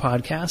just via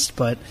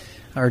podcast,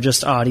 or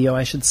just audio,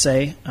 I should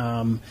say.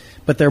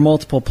 But there are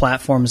multiple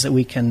platforms that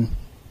we can,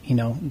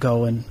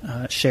 go and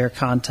share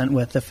content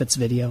with if it's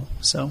video.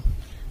 So,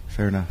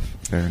 fair enough.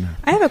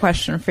 I have a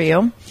question for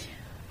you.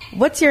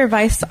 What's your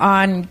advice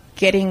on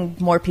getting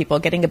more people,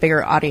 getting a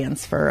bigger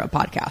audience for a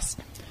podcast?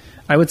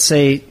 I would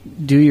say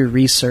do your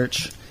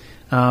research.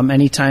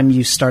 Anytime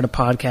you start a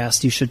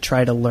podcast, you should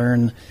try to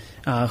learn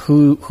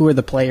who are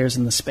the players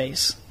in the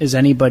space. Is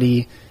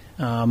anybody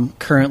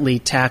currently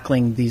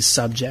tackling these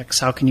subjects?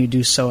 How can you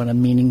do so in a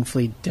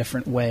meaningfully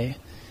different way?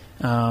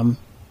 And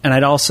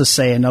I'd also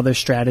say another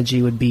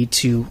strategy would be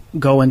to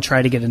go and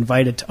try to get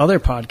invited to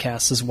other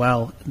podcasts as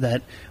well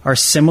that are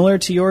similar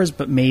to yours,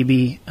 but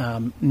maybe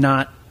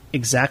not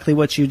exactly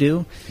what you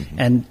do. Mm-hmm.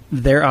 And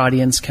their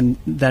audience can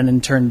then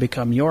in turn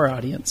become your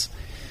audience.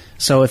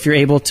 So if you're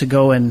able to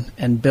go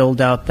and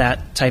build out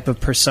that type of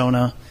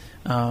persona,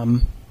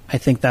 I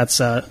think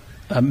that's a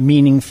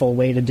meaningful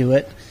way to do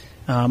it.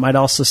 I'd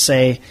also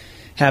say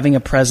having a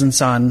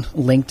presence on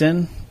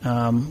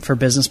LinkedIn for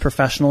business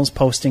professionals,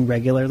 posting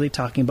regularly,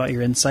 talking about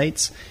your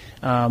insights.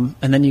 And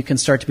then you can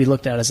start to be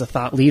looked at as a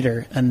thought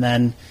leader. And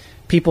then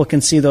people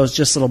can see those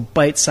just little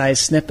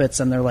bite-sized snippets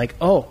and they're like,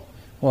 oh,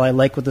 well, I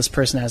like what this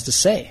person has to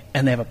say.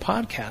 And they have a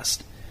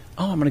podcast.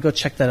 Oh, I'm going to go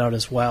check that out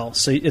as well.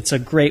 So it's a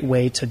great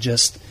way to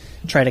just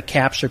try to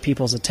capture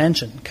people's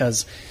attention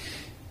because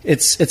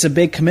it's a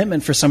big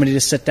commitment for somebody to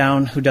sit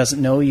down who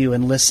doesn't know you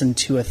and listen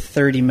to a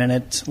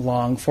 30-minute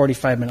long,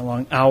 45-minute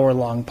long,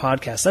 hour-long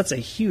podcast. That's a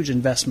huge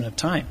investment of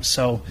time.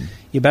 So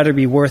you better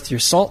be worth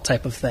your salt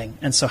type of thing.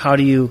 And so how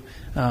do you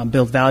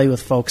build value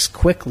with folks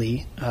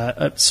quickly?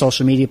 A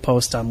social media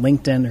post on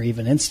LinkedIn or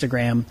even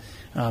Instagram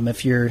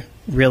If you're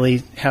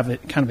really have a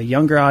kind of a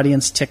younger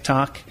audience,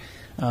 TikTok,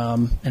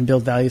 and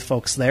build value with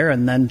folks there,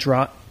 and then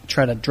try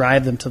to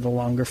drive them to the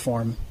longer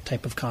form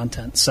type of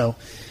content. So,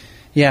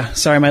 yeah,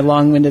 sorry, my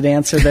long-winded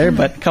answer there,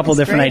 but a couple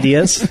different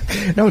ideas.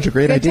 No, it's a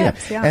great idea.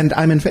 Tips, yeah. And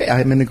I'm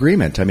in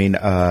agreement. I mean,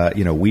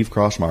 we've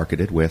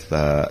cross-marketed with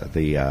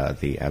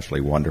the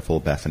absolutely wonderful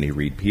Bethany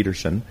Reed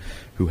Peterson,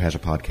 who has a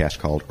podcast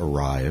called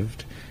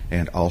Arrived,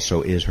 and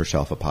also is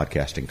herself a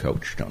podcasting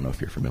coach. Don't know if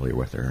you're familiar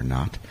with her or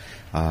not.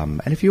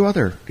 And a few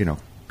other,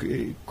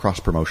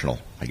 cross-promotional,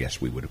 I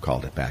guess we would have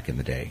called it back in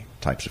the day,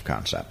 types of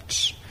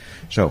concepts.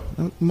 So,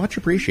 much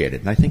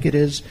appreciated. And I think it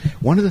is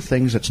one of the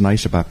things that's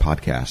nice about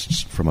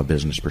podcasts from a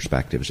business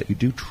perspective is that you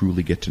do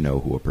truly get to know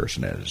who a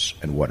person is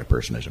and what a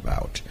person is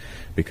about.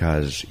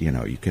 Because,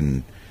 you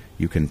can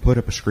put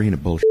up a screen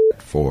of bullshit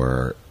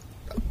for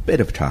a bit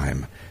of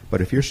time,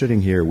 but if you're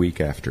sitting here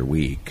week after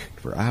week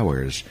for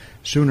hours,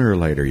 sooner or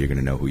later you're going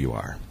to know who you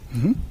are.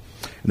 Mm-hmm.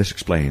 And this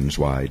explains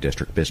why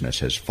district business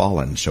has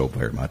fallen so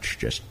very much.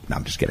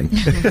 I'm just kidding.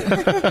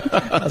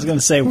 I was going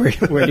to say, where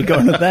are you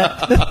going with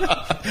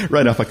that?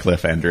 Right off a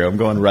cliff, Andrew. I'm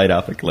going right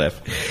off a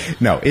cliff.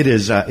 No, it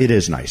is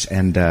nice.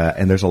 And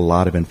there's a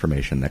lot of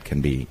information that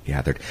can be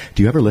gathered.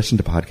 Do you ever listen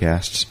to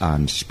podcasts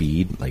on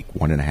speed, like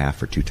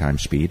 1.5 or 2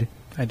 times speed?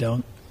 I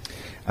don't.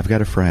 I've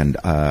got a friend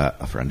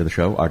of the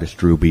show, artist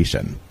Drew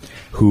Beeson,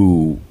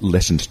 who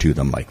listens to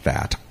them like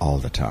that all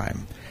the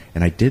time.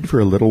 And I did for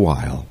a little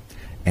while,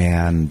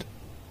 and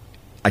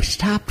I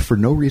stopped for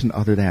no reason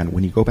other than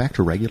when you go back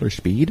to regular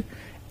speed,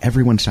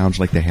 everyone sounds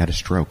like they had a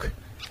stroke.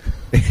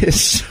 It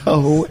is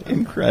so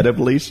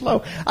incredibly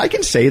slow. I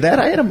can say that.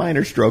 I had a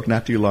minor stroke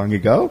not too long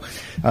ago.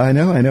 I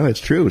know,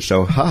 it's true.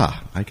 So,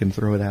 I can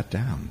throw that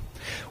down.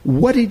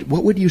 What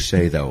would you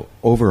say, though,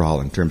 overall,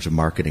 in terms of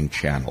marketing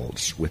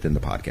channels within the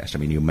podcast? I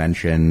mean, you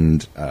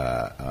mentioned,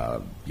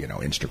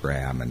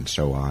 Instagram and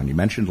so on. You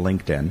mentioned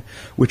LinkedIn,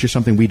 which is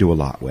something we do a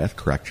lot with.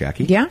 Correct,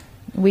 Jackie? Yeah.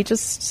 We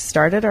just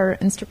started our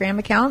Instagram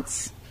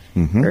accounts.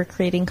 Mm-hmm. We're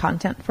creating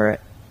content for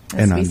it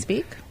as we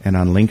speak. And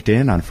on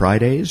LinkedIn, on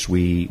Fridays,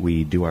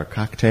 we do our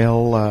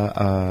cocktail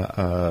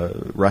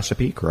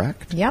recipe,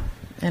 correct? Yep.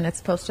 And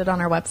it's posted on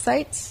our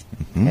website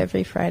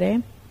every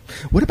Friday.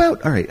 What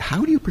about, all right,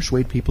 how do you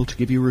persuade people to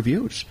give you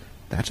reviews?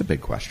 That's a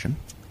big question.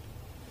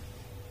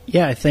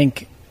 Yeah, I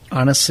think,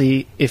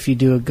 honestly, if you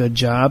do a good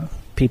job,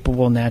 people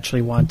will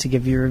naturally want to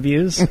give you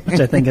reviews,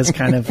 which I think is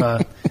kind of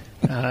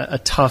a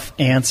tough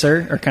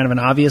answer, or kind of an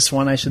obvious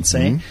one, I should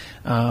say.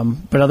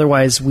 Mm-hmm. But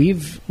otherwise,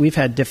 we've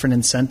had different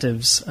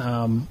incentives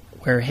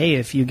where, hey,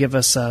 if you give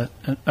us a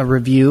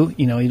review,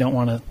 you don't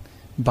want to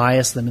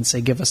bias them and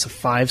say, give us a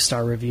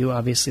 5-star review.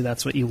 Obviously,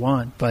 that's what you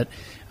want. But,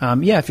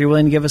 if you're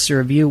willing to give us a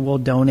review, we'll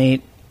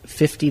donate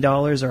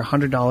 $50 or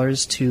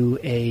 $100 to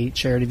a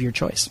charity of your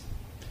choice.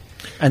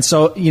 And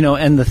so,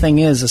 and the thing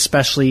is,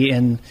 especially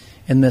in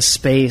this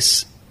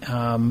space,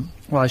 well,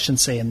 I shouldn't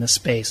say in this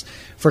space,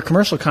 for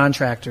commercial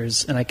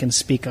contractors, and I can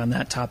speak on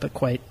that topic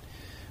quite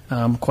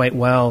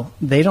well,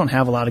 they don't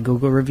have a lot of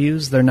Google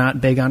reviews. They're not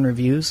big on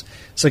reviews.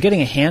 So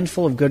getting a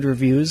handful of good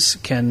reviews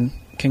can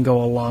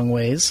go a long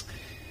ways.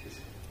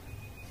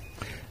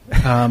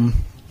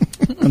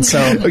 And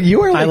so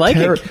you are I like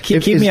it.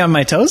 Keep me on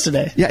my toes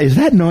today. Yeah, is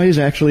that noise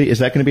actually, is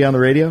that going to be on the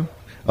radio?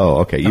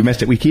 Oh, okay. You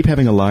missed it. We keep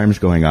having alarms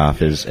going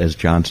off as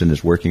Johnson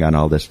is working on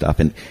all this stuff,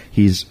 and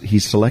he's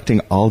selecting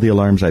all the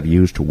alarms I've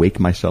used to wake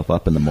myself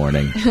up in the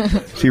morning.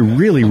 So you're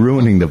really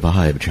ruining the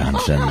vibe,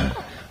 Johnson.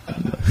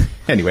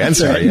 Anyway, I'm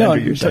sorry. No,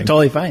 you're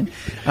totally fine.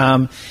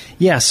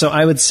 So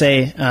I would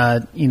say,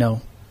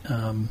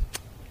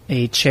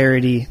 a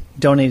charity,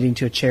 donating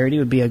to a charity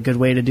would be a good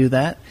way to do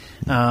that.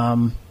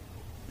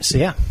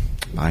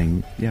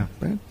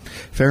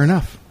 Fair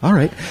enough. All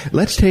right.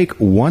 Let's take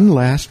one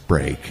last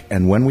break,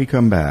 and when we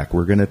come back,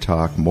 we're going to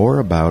talk more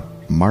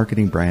about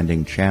marketing,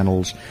 branding,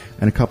 channels,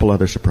 and a couple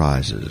other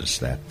surprises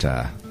that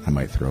I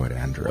might throw at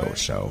Andrew.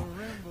 So,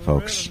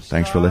 folks,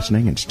 thanks for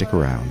listening, and stick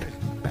around.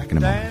 Back in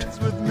a moment. Dance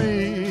with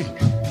me,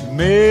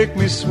 make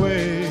me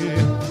sway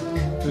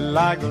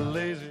like a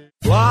lazy.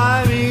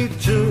 Fly me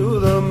to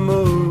the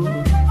moon,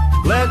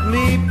 let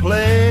me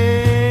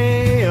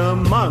play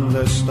among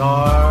the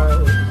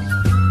stars.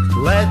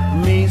 Let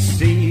me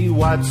see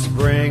what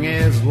spring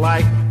is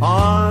like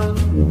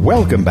on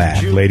Welcome back,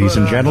 Jupiter, ladies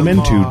and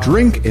gentlemen, to Mars.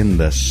 Drink in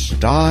the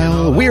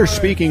Style. We are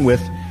speaking with,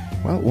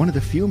 one of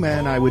the few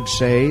men I would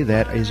say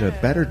that is a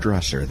better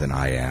dresser than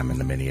I am in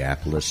the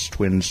Minneapolis,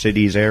 Twin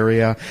Cities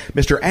area,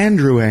 Mr.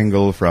 Andrew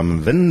Engel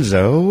from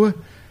Vinzo.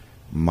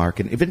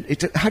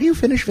 How do you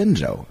finish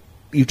Vinzo?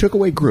 You took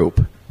away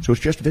group, so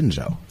it's just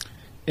Vinzo.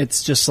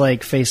 It's just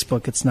like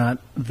Facebook. It's not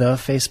the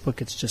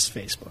Facebook. It's just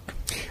Facebook.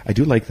 I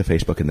do like the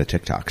Facebook and the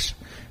TikToks,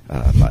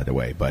 by the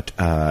way, but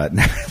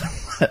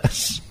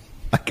nevertheless,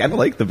 I kind of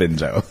like the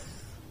Vinzo.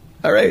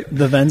 All right.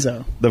 The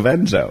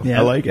Venzo. Yeah.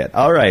 I like it.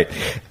 All right.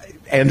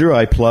 Andrew,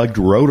 I plugged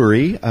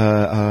Rotary in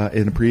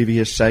a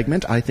previous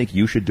segment. I think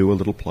you should do a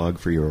little plug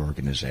for your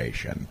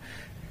organization.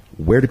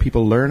 where do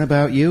people learn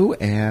about you,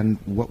 and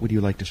what would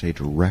you like to say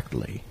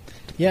directly?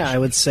 Yeah, I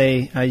would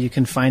say you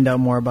can find out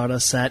more about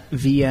us at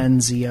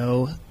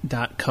vnzo.co.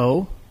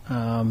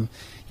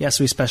 Yes,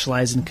 we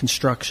specialize in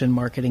construction,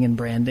 marketing, and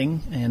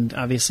branding, and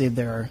obviously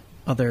there are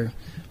other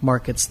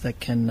markets that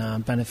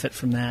can benefit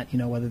from that,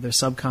 whether they're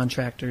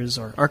subcontractors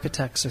or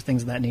architects or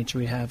things of that nature.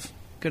 We have a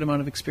good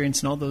amount of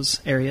experience in all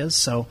those areas.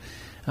 So,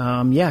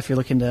 if you're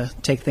looking to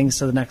take things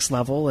to the next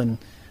level and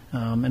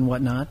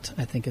whatnot,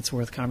 I think it's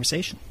worth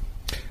conversation.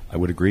 I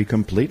would agree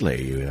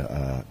completely.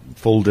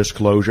 Full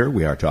disclosure,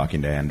 we are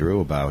talking to Andrew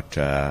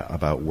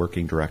about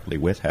working directly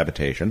with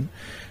Habitation.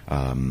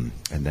 And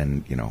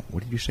then,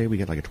 what did you say? We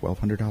get like a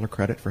 $1,200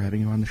 credit for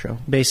having you on the show?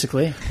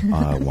 Basically.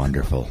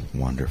 Wonderful,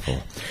 wonderful.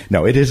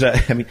 No, it is,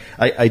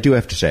 I do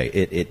have to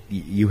say,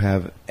 you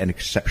have an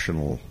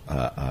exceptional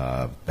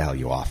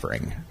value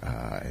offering,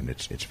 and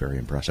it's very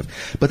impressive.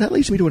 But that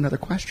leads me to another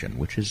question,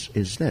 which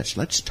is this.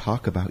 Let's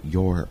talk about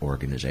your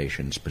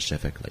organization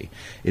specifically.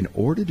 In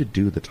order to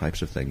do the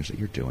types of things that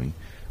you're doing,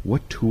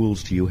 what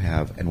tools do you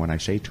have? And when I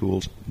say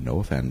tools, no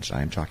offense,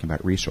 I'm talking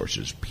about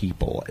resources,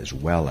 people, as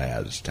well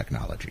as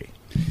technology.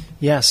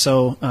 Yeah,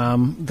 so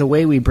the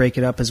way we break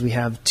it up is we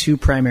have two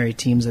primary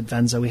teams at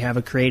Venzo. We have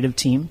a creative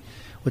team,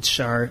 which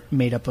are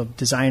made up of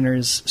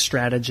designers,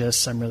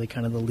 strategists. I'm really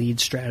kind of the lead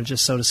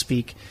strategist, so to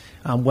speak,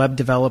 web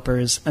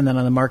developers. And then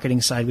on the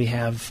marketing side, we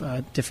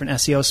have different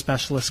SEO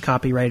specialists,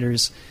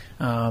 copywriters,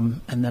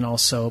 and then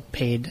also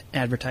paid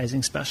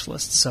advertising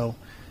specialists. So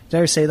did I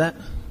ever say that?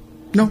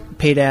 No.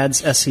 Paid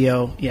ads,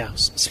 SEO, yeah.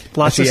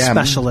 Lots SEM. of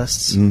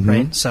specialists,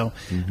 right? So,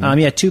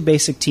 two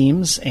basic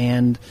teams.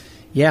 And,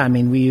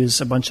 we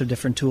use a bunch of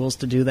different tools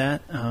to do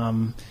that.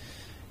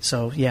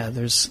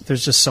 There's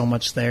just so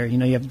much there.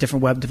 You have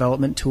different web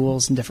development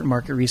tools and different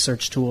market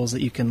research tools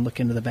that you can look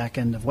into the back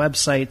end of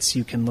websites.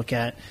 You can look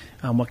at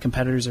what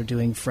competitors are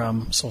doing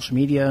from social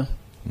media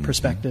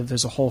perspective.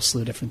 There's a whole slew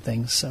of different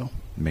things. So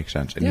makes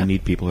sense. And you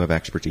need people who have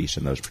expertise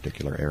in those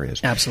particular areas.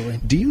 Absolutely.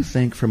 Do you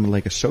think from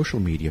like a social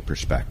media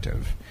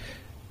perspective,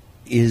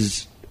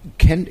 if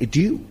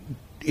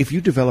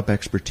you develop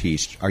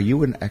expertise, are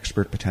you an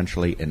expert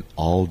potentially in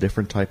all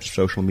different types of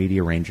social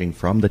media, ranging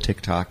from the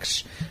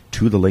TikToks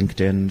to the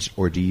LinkedIns,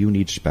 or do you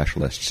need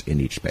specialists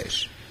in each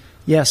space?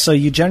 Yeah, so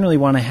you generally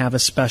want to have a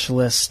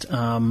specialist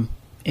in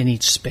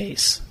each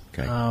space.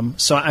 Okay.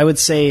 So I would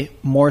say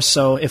more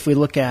so if we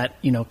look at,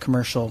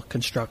 commercial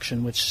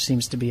construction, which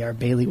seems to be our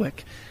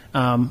bailiwick,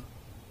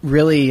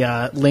 really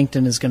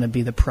LinkedIn is going to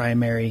be the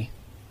primary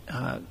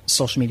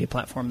social media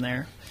platform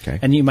there. Okay.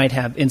 And you might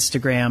have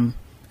Instagram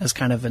as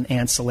kind of an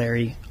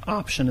ancillary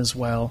option as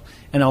well,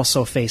 and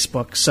also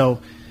Facebook. So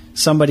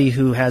somebody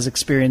who has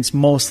experience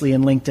mostly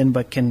in LinkedIn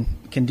but can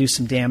do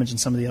some damage in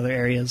some of the other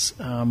areas,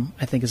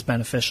 I think is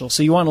beneficial.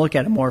 So you want to look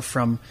at it more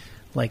from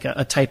like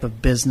a type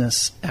of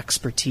business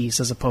expertise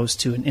as opposed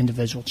to an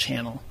individual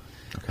channel.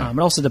 Okay. It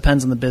also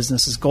depends on the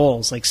business's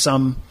goals. Like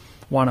some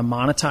want to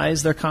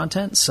monetize their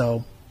content,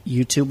 so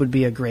YouTube would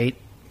be a great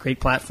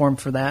platform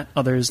for that.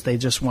 Others, they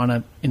just want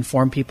to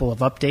inform people of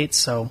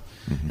updates,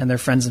 and their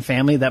friends and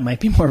family. That might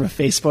be more of a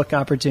Facebook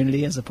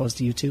opportunity as opposed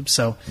to YouTube.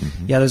 So,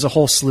 there's a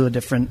whole slew of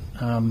different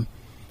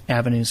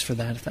avenues for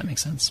that, if that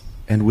makes sense.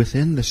 And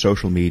within the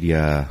social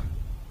media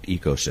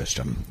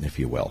ecosystem, if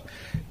you will,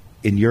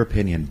 in your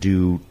opinion,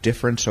 do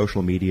different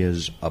social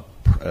medias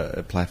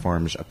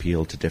platforms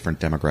appeal to different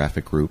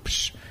demographic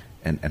groups,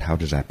 and how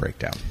does that break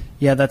down?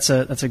 Yeah, that's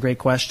a great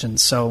question.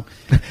 So,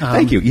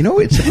 thank you.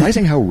 It's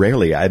surprising how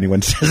rarely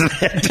anyone says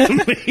that to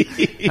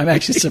me. I'm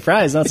actually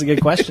surprised. That's a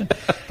good question.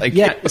 Thank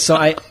you. So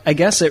I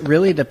guess it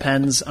really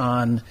depends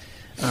on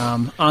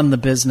the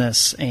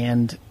business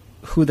and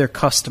who their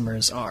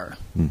customers are,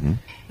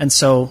 and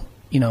so.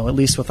 At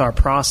least with our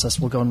process,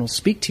 we'll go and we'll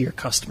speak to your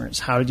customers.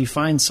 How did you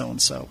find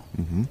so-and-so?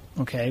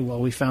 Okay, well,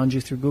 we found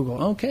you through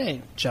Google.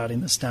 Okay,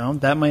 jotting this down.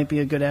 That might be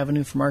a good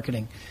avenue for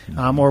marketing.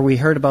 Or we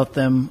heard about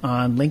them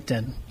on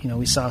LinkedIn.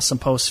 We saw some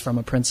posts from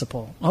a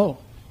principal. Oh,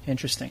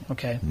 interesting.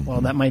 Okay,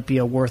 well, that might be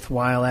a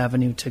worthwhile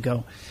avenue to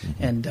go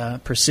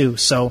and pursue.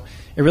 So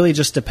it really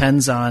just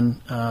depends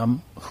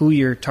on who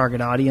your target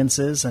audience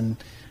is and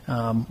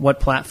what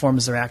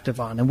platforms they're active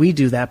on. And we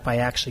do that by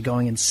actually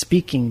going and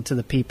speaking to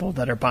the people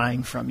that are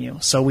buying from you.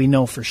 So we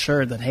know for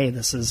sure that, hey,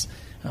 this is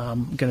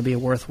going to be a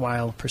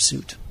worthwhile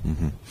pursuit.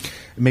 It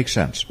makes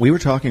sense. We were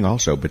talking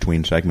also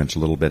between segments a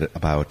little bit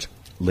about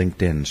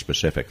LinkedIn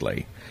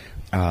specifically.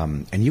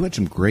 And you had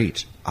some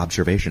great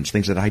observations,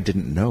 things that I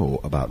didn't know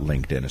about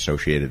LinkedIn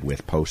associated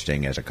with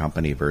posting as a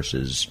company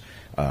versus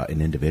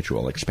an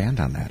individual. Expand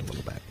on that a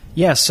little bit.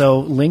 Yeah,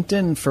 so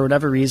LinkedIn, for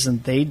whatever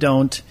reason, they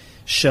don't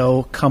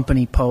show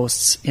company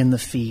posts in the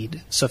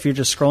feed. So if you're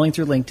just scrolling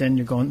through LinkedIn,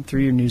 you're going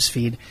through your news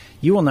feed,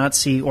 you will not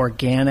see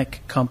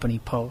organic company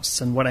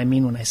posts. And what I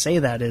mean when I say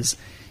that is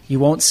you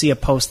won't see a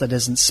post that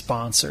isn't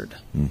sponsored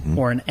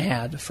or an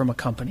ad from a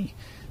company.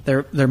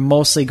 They're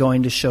mostly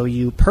going to show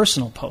you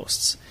personal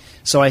posts.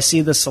 So I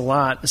see this a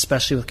lot,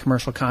 especially with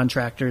commercial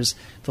contractors.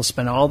 They'll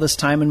spend all this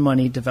time and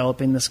money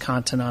developing this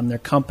content on their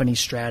company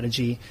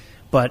strategy,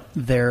 but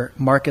their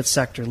market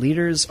sector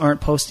leaders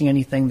aren't posting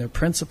anything. Their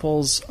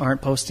principals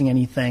aren't posting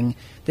anything.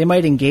 They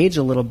might engage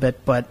a little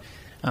bit, but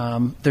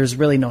there's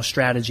really no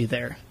strategy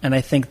there. And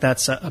I think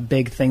that's a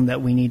big thing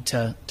that we need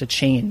to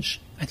change.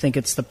 I think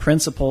it's the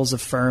principals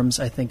of firms.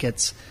 I think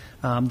it's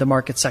the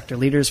market sector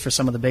leaders for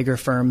some of the bigger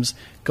firms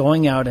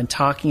going out and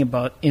talking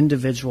about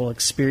individual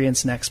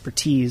experience and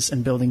expertise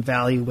and building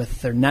value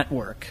with their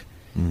network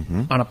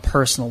on a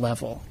personal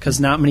level. Because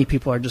not many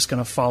people are just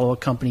going to follow a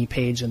company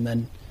page and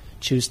then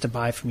choose to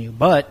buy from you.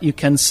 But you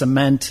can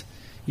cement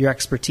your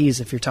expertise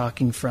if you're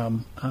talking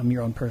from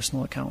your own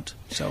personal account.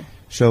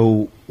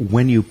 So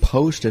when you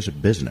post as a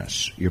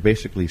business, you're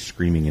basically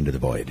screaming into the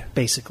void.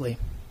 Basically.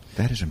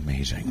 That is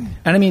amazing.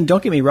 And I mean,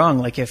 don't get me wrong.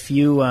 Like if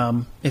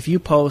you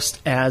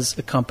post as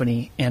a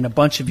company and a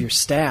bunch of your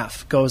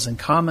staff goes and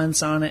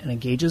comments on it and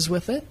engages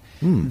with it,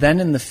 then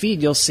in the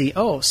feed you'll see,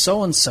 oh,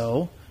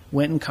 so-and-so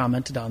went and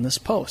commented on this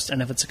post.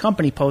 And if it's a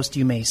company post,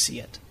 you may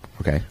see it.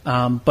 Okay.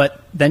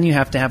 But then you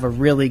have to have a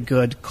really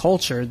good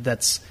culture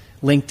that's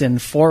LinkedIn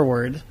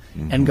forward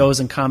and goes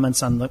and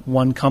comments on the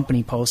one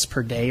company post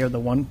per day or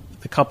the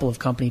couple of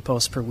company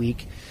posts per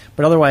week.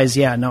 But otherwise,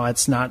 no,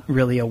 it's not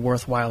really a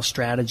worthwhile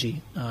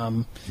strategy.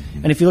 And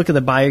if you look at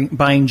the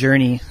buying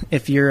journey,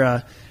 if you're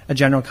a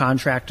general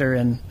contractor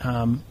and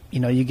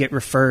you get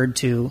referred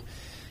to,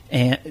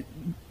 and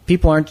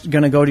people aren't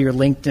going to go to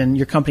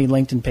your company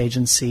LinkedIn page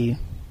and see,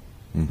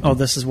 oh,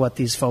 this is what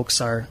these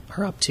folks are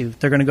up to.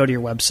 They're going to go to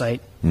your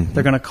website.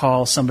 They're going to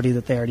call somebody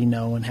that they already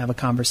know and have a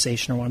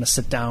conversation or want to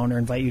sit down or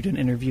invite you to an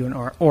interview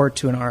or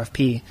to an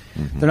RFP.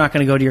 They're not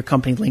going to go to your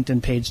company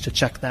LinkedIn page to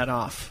check that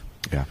off.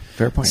 Yeah,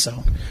 fair point.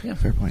 So, yeah.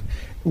 Fair point.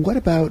 What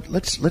about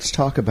let's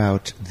talk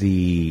about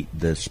the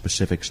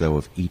specifics though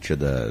of each of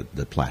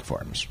the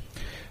platforms.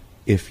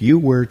 If you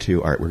were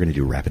to, all right, we're going to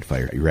do rapid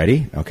fire. Are you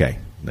ready? Okay.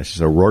 This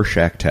is a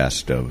Rorschach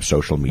test of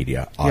social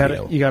media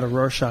audio. You got a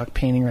Rorschach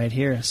painting right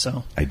here.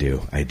 So I do.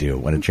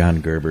 One of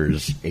John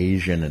Gerber's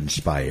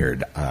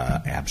Asian-inspired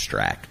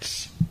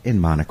abstracts in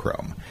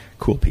monochrome.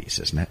 Cool piece,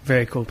 isn't it?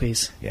 Very cool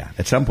piece. Yeah.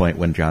 At some point,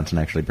 when Johnson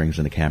actually brings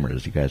in the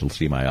cameras, you guys will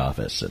see my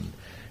office, and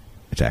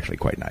it's actually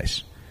quite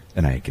nice.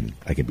 And I can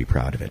be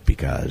proud of it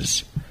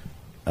because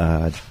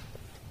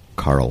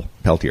Carl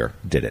Peltier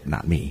did it,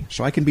 not me.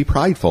 So I can be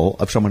prideful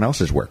of someone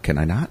else's work, can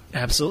I not?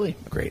 Absolutely.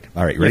 Great.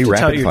 All right, ready?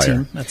 Rapid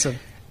fire.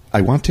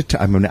 I'm going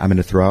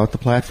to throw out the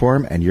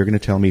platform, and you're going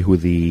to tell me who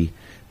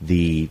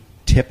the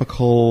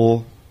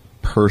typical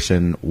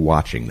person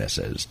watching this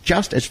is,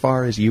 just as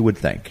far as you would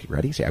think.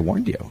 Ready? See, I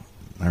warned you.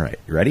 All right,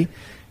 you ready?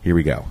 Here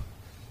we go.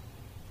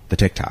 The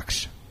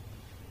TikToks.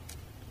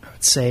 I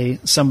would say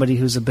somebody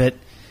who's a bit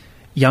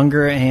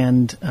younger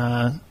and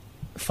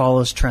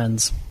follows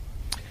trends.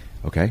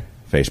 Okay.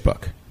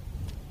 Facebook.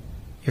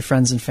 Your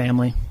friends and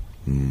family.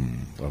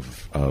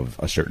 Of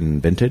a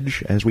certain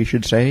vintage, as we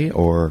should say,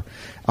 or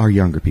are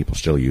younger people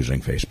still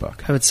using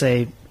Facebook? I would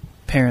say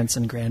parents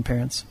and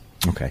grandparents.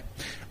 Okay,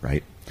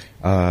 right.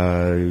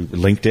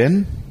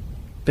 LinkedIn?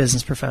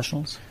 Business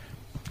professionals.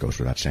 Goes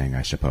without saying,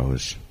 I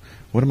suppose.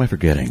 What am I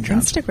forgetting, John?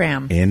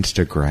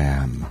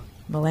 Instagram.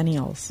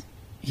 Millennials.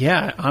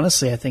 Yeah,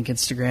 honestly, I think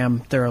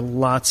Instagram, there are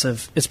lots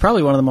of... It's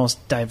probably one of the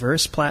most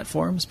diverse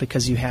platforms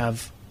because you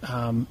have...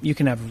 you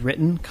can have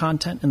written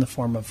content in the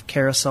form of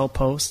carousel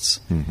posts.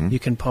 You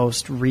can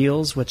post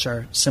reels, which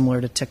are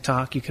similar to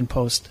TikTok. You can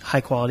post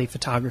high-quality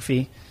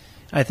photography.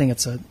 I think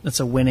it's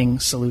a winning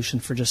solution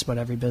for just about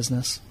every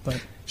business.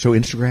 But so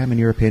Instagram, in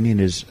your opinion,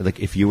 is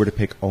like if you were to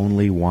pick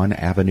only one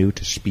avenue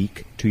to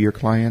speak to your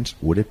clients,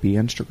 would it be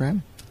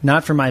Instagram?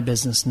 Not for my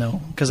business,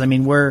 no. Because, I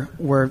mean,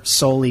 we're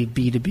solely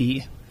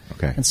B2B.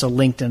 Okay. And so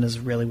LinkedIn is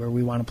really where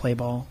we want to play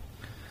ball.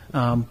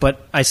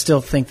 But I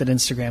still think that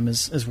Instagram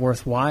is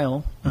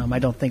worthwhile. I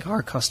don't think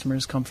our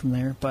customers come from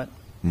there, but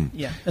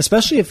yeah,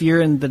 especially if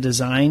you're in the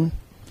design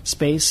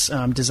space,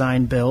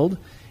 design build,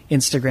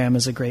 Instagram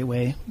is a great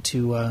way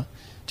to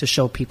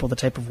show people the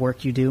type of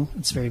work you do.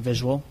 It's very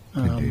visual.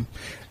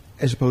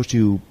 As opposed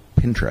to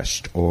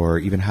Pinterest or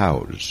even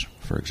Houzz,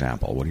 for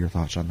example. What are your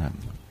thoughts on them?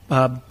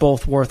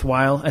 Both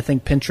worthwhile. I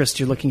think Pinterest,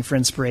 you're looking for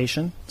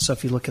inspiration. So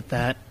if you look at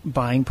that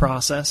buying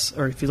process,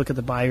 or if you look at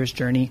the buyer's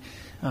journey,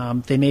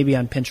 they may be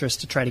on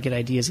Pinterest to try to get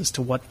ideas as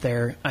to what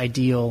their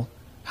ideal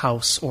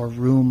house or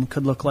room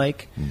could look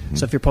like.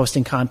 So if you're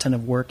posting content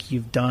of work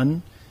you've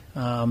done,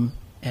 and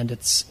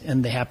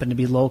they happen to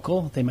be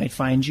local, they might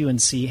find you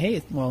and see,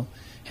 hey, well,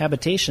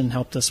 Habitation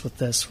helped us with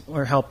this,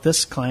 or helped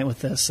this client with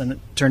this, and it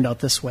turned out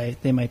this way.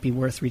 They might be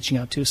worth reaching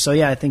out to. So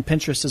yeah, I think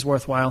Pinterest is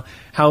worthwhile.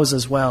 Houzz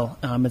as well.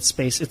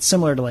 It's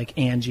similar to like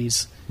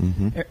Angie's,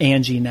 or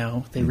Angie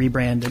now. They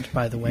rebranded,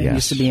 by the way. Yes. It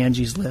used to be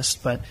Angie's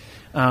List, but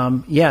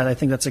yeah, I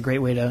think that's a great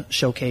way to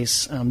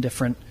showcase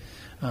different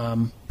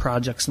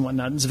projects and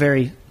whatnot. It's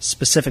very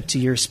specific to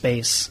your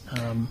space.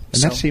 And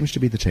that seems to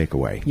be the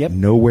takeaway. Yep.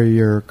 Know where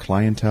your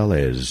clientele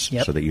is,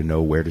 Yep. so that you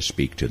know where to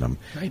speak to them.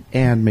 Right.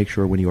 And make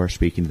sure when you are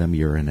speaking to them,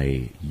 you're in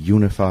a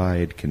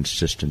unified,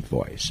 consistent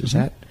voice. Is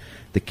that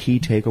the key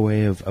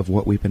takeaway of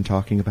what we've been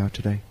talking about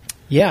today?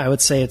 Yeah, I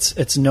would say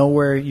it's know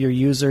where your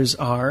users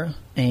are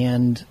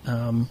and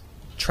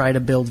try to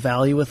build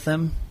value with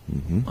them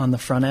on the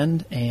front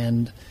end,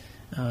 and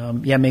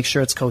make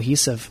sure it's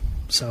cohesive.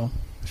 So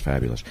it's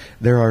fabulous.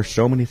 There are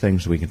so many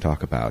things we can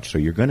talk about. So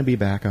you're going to be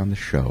back on the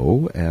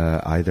show,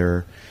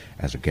 either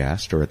as a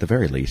guest or at the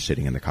very least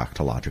sitting in the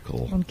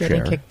cocktailological chair. I'm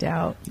getting kicked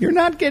out. You're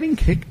not getting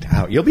kicked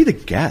out. You'll be the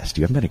guest.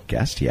 You haven't been a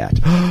guest yet.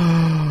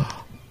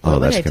 Oh,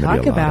 that's going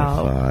to be a lot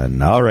of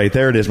fun. All right,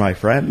 there it is, my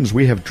friends.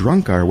 We have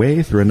drunk our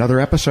way through another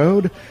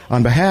episode.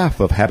 On behalf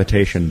of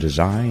Habitation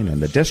Design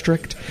and the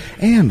District,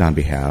 and on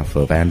behalf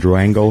of Andrew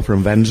Engel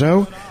from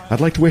Venzo, I'd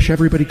like to wish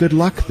everybody good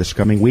luck this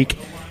coming week,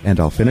 and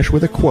I'll finish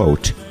with a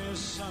quote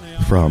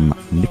from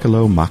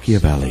Niccolo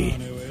Machiavelli.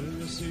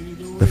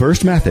 The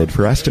first method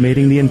for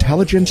estimating the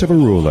intelligence of a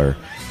ruler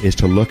is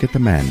to look at the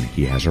men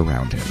he has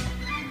around him.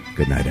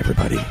 Good night,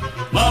 everybody.